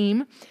and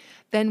team.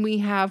 Then we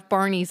have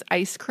Barney's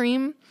Ice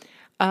Cream.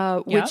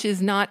 Which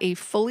is not a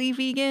fully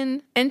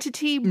vegan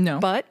entity,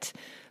 but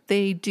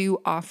they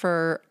do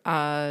offer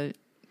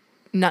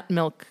nut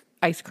milk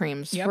ice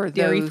creams for those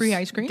dairy-free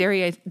ice cream.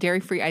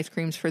 Dairy-free ice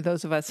creams for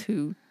those of us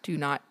who do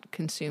not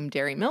consume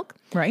dairy milk.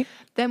 Right.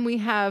 Then we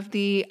have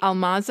the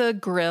Almaza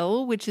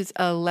Grill, which is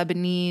a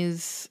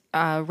Lebanese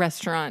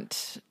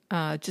restaurant,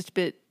 just a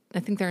bit. I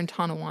think they're in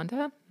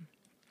Tonawanda.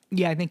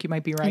 Yeah, I think you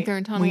might be right. I think they're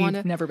in Tonawanda.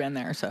 We've never been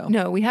there, so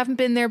no, we haven't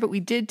been there, but we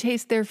did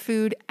taste their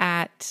food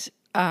at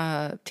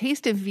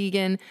Taste of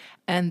Vegan,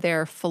 and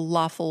their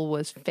falafel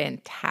was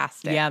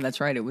fantastic. Yeah, that's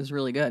right. It was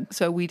really good.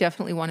 So we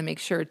definitely want to make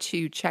sure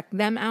to check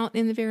them out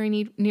in the very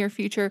near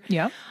future.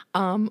 Yeah.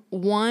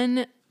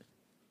 One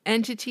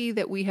entity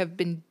that we have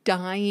been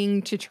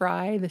dying to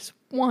try, this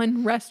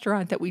one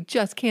restaurant that we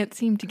just can't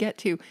seem to get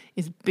to,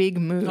 is Big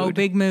Mood. Oh,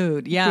 Big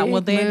Mood. Yeah. Big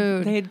Mood.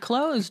 They had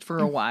closed for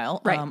a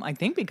while. Right. I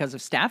think because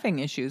of staffing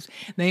issues.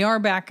 They are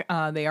back.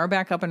 They are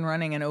back up and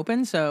running and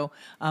open. So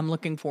I'm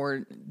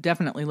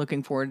definitely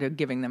looking forward to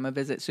giving them a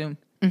visit soon.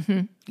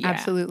 Mm-hmm. Yeah.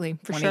 Absolutely.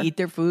 For Want sure. to eat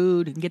their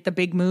food and get the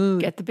Big Mood.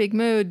 Get the Big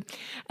Mood.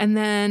 And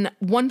then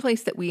one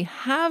place that we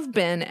have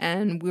been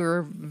and we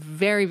were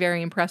very,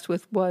 very impressed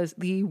with was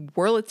the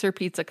Wurlitzer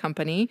Pizza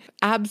Company.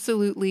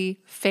 Absolutely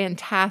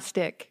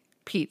fantastic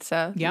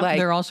pizza. Yeah,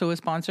 they're also a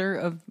sponsor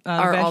of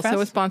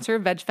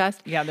VegFest.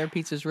 Yeah, their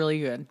pizza's really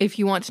good. If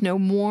you want to know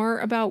more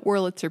about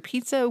Wurlitzer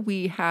Pizza,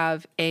 we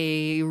have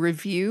a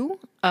review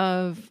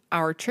of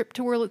our trip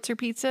to Wurlitzer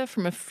Pizza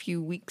from a few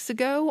weeks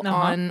ago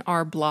on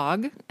our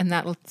blog, and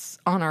that's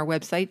on our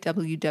website,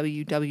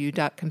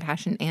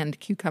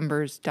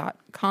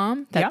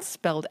 www.compassionandcucumbers.com. That's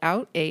spelled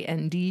out,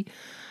 A-N-D.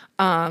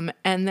 And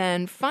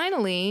then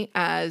finally,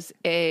 as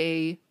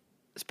a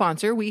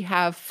sponsor, we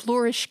have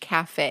Flourish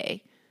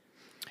Cafe.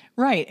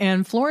 Right.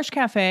 And Flourish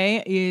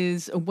Cafe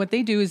is what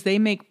they do is they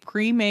make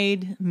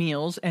pre-made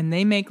meals, and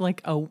they make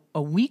like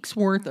a week's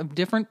worth of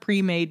different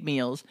pre-made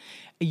meals.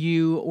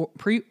 You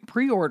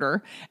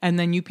pre-order, and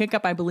then you pick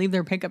up, I believe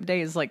their pickup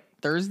day is like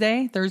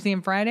Thursday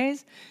and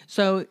Fridays.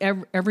 So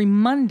every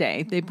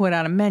Monday they put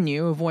out a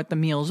menu of what the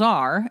meals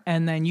are,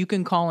 and then you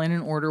can call in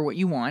and order what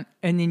you want,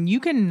 and then you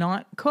can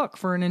not cook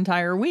for an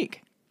entire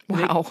week.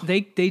 Wow.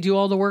 They do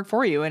all the work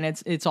for you, and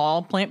it's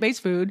all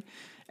plant-based food.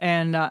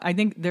 And I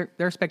think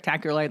they're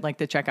spectacular. I'd like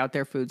to check out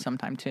their food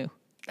sometime too.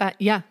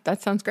 Yeah,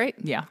 that sounds great.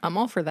 Yeah. I'm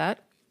all for that.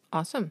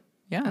 Awesome.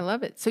 Yeah. I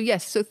love it. So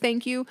yes, so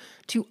thank you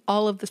to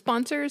all of the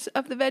sponsors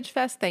of the Veg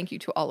Fest. Thank you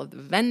to all of the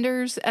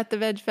vendors at the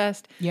Veg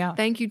Fest. Yeah.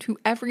 Thank you to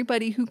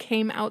everybody who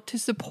came out to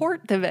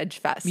support the Veg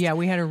Fest. Yeah,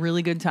 we had a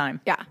really good time.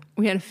 Yeah,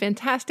 we had a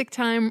fantastic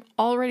time.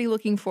 Already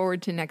looking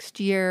forward to next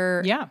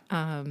year. Yeah.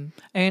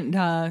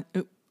 And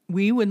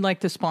we would like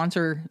to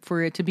sponsor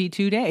for it to be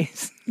 2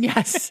 days.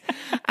 Yes,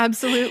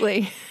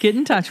 absolutely. Get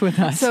in touch with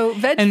us. So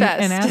Veg and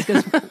Fest. and ask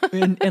us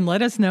and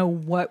let us know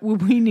what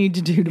we need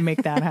to do to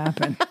make that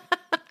happen.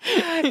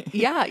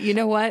 Yeah, you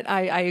know what?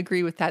 I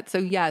agree with that. So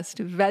yes,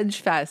 to Veg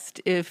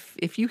Fest,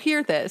 if you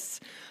hear this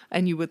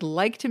and you would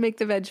like to make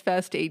the Veg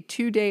Fest a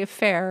 2-day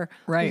affair,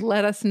 right,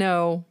 let us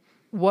know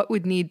what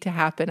would need to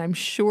happen. I'm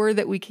sure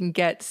that we can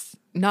get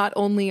not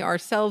only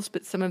ourselves,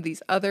 but some of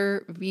these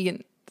other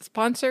vegan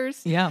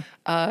sponsors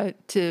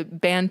to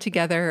band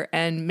together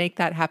and make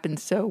that happen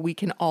so we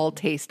can all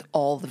taste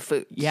all the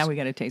foods. Yeah, we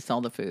got to taste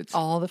all the foods.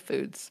 All the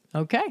foods.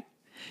 Okay.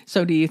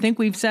 So do you think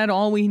we've said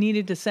all we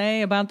needed to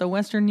say about the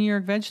Western New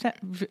York Veg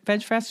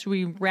Fest? Should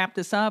we wrap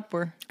this up?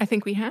 Or I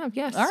think we have,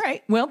 yes. All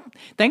right. Well,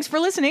 thanks for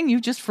listening.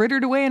 You just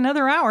frittered away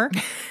another hour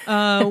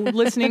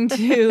listening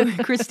to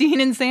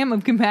Christine and Sam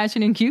of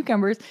Compassion and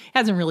Cucumbers.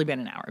 Hasn't really been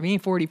an hour. I mean,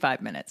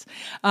 45 minutes.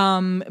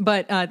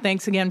 But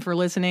thanks again for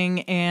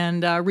listening,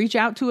 and reach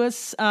out to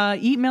us.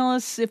 Email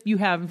us if you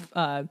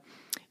have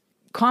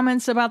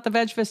comments about the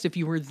Veg Fest. If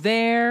you were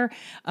there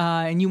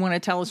and you want to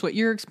tell us what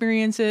your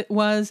experience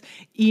was,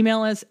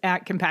 email us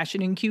at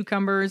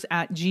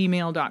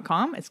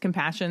compassionandcucumbers@gmail.com. It's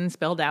compassion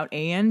spelled out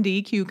AND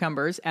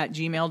cucumbers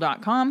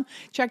 @gmail.com.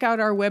 Check out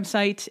our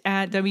website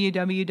at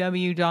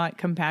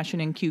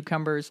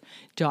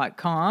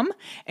www.compassionandcucumbers.com.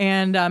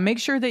 And make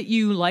sure that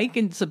you like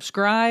and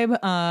subscribe.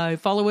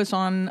 Follow us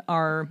on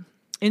our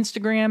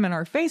Instagram and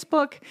our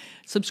Facebook.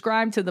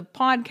 Subscribe to the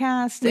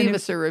podcast. Leave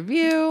us a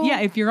review. Yeah,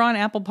 if you're on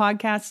Apple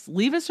Podcasts,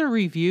 leave us a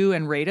review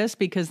and rate us,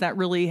 because that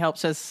really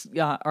helps us,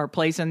 our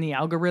place in the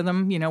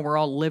algorithm. You know, we're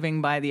all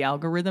living by the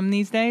algorithm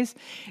these days.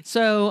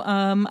 So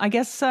I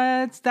guess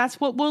that's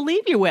what we'll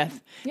leave you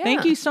with. Yeah.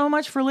 Thank you so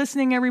much for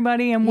listening,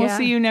 everybody, and we'll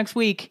see you next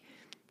week.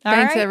 All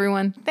Thanks, right?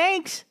 everyone.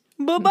 Thanks.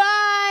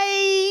 Bye-bye.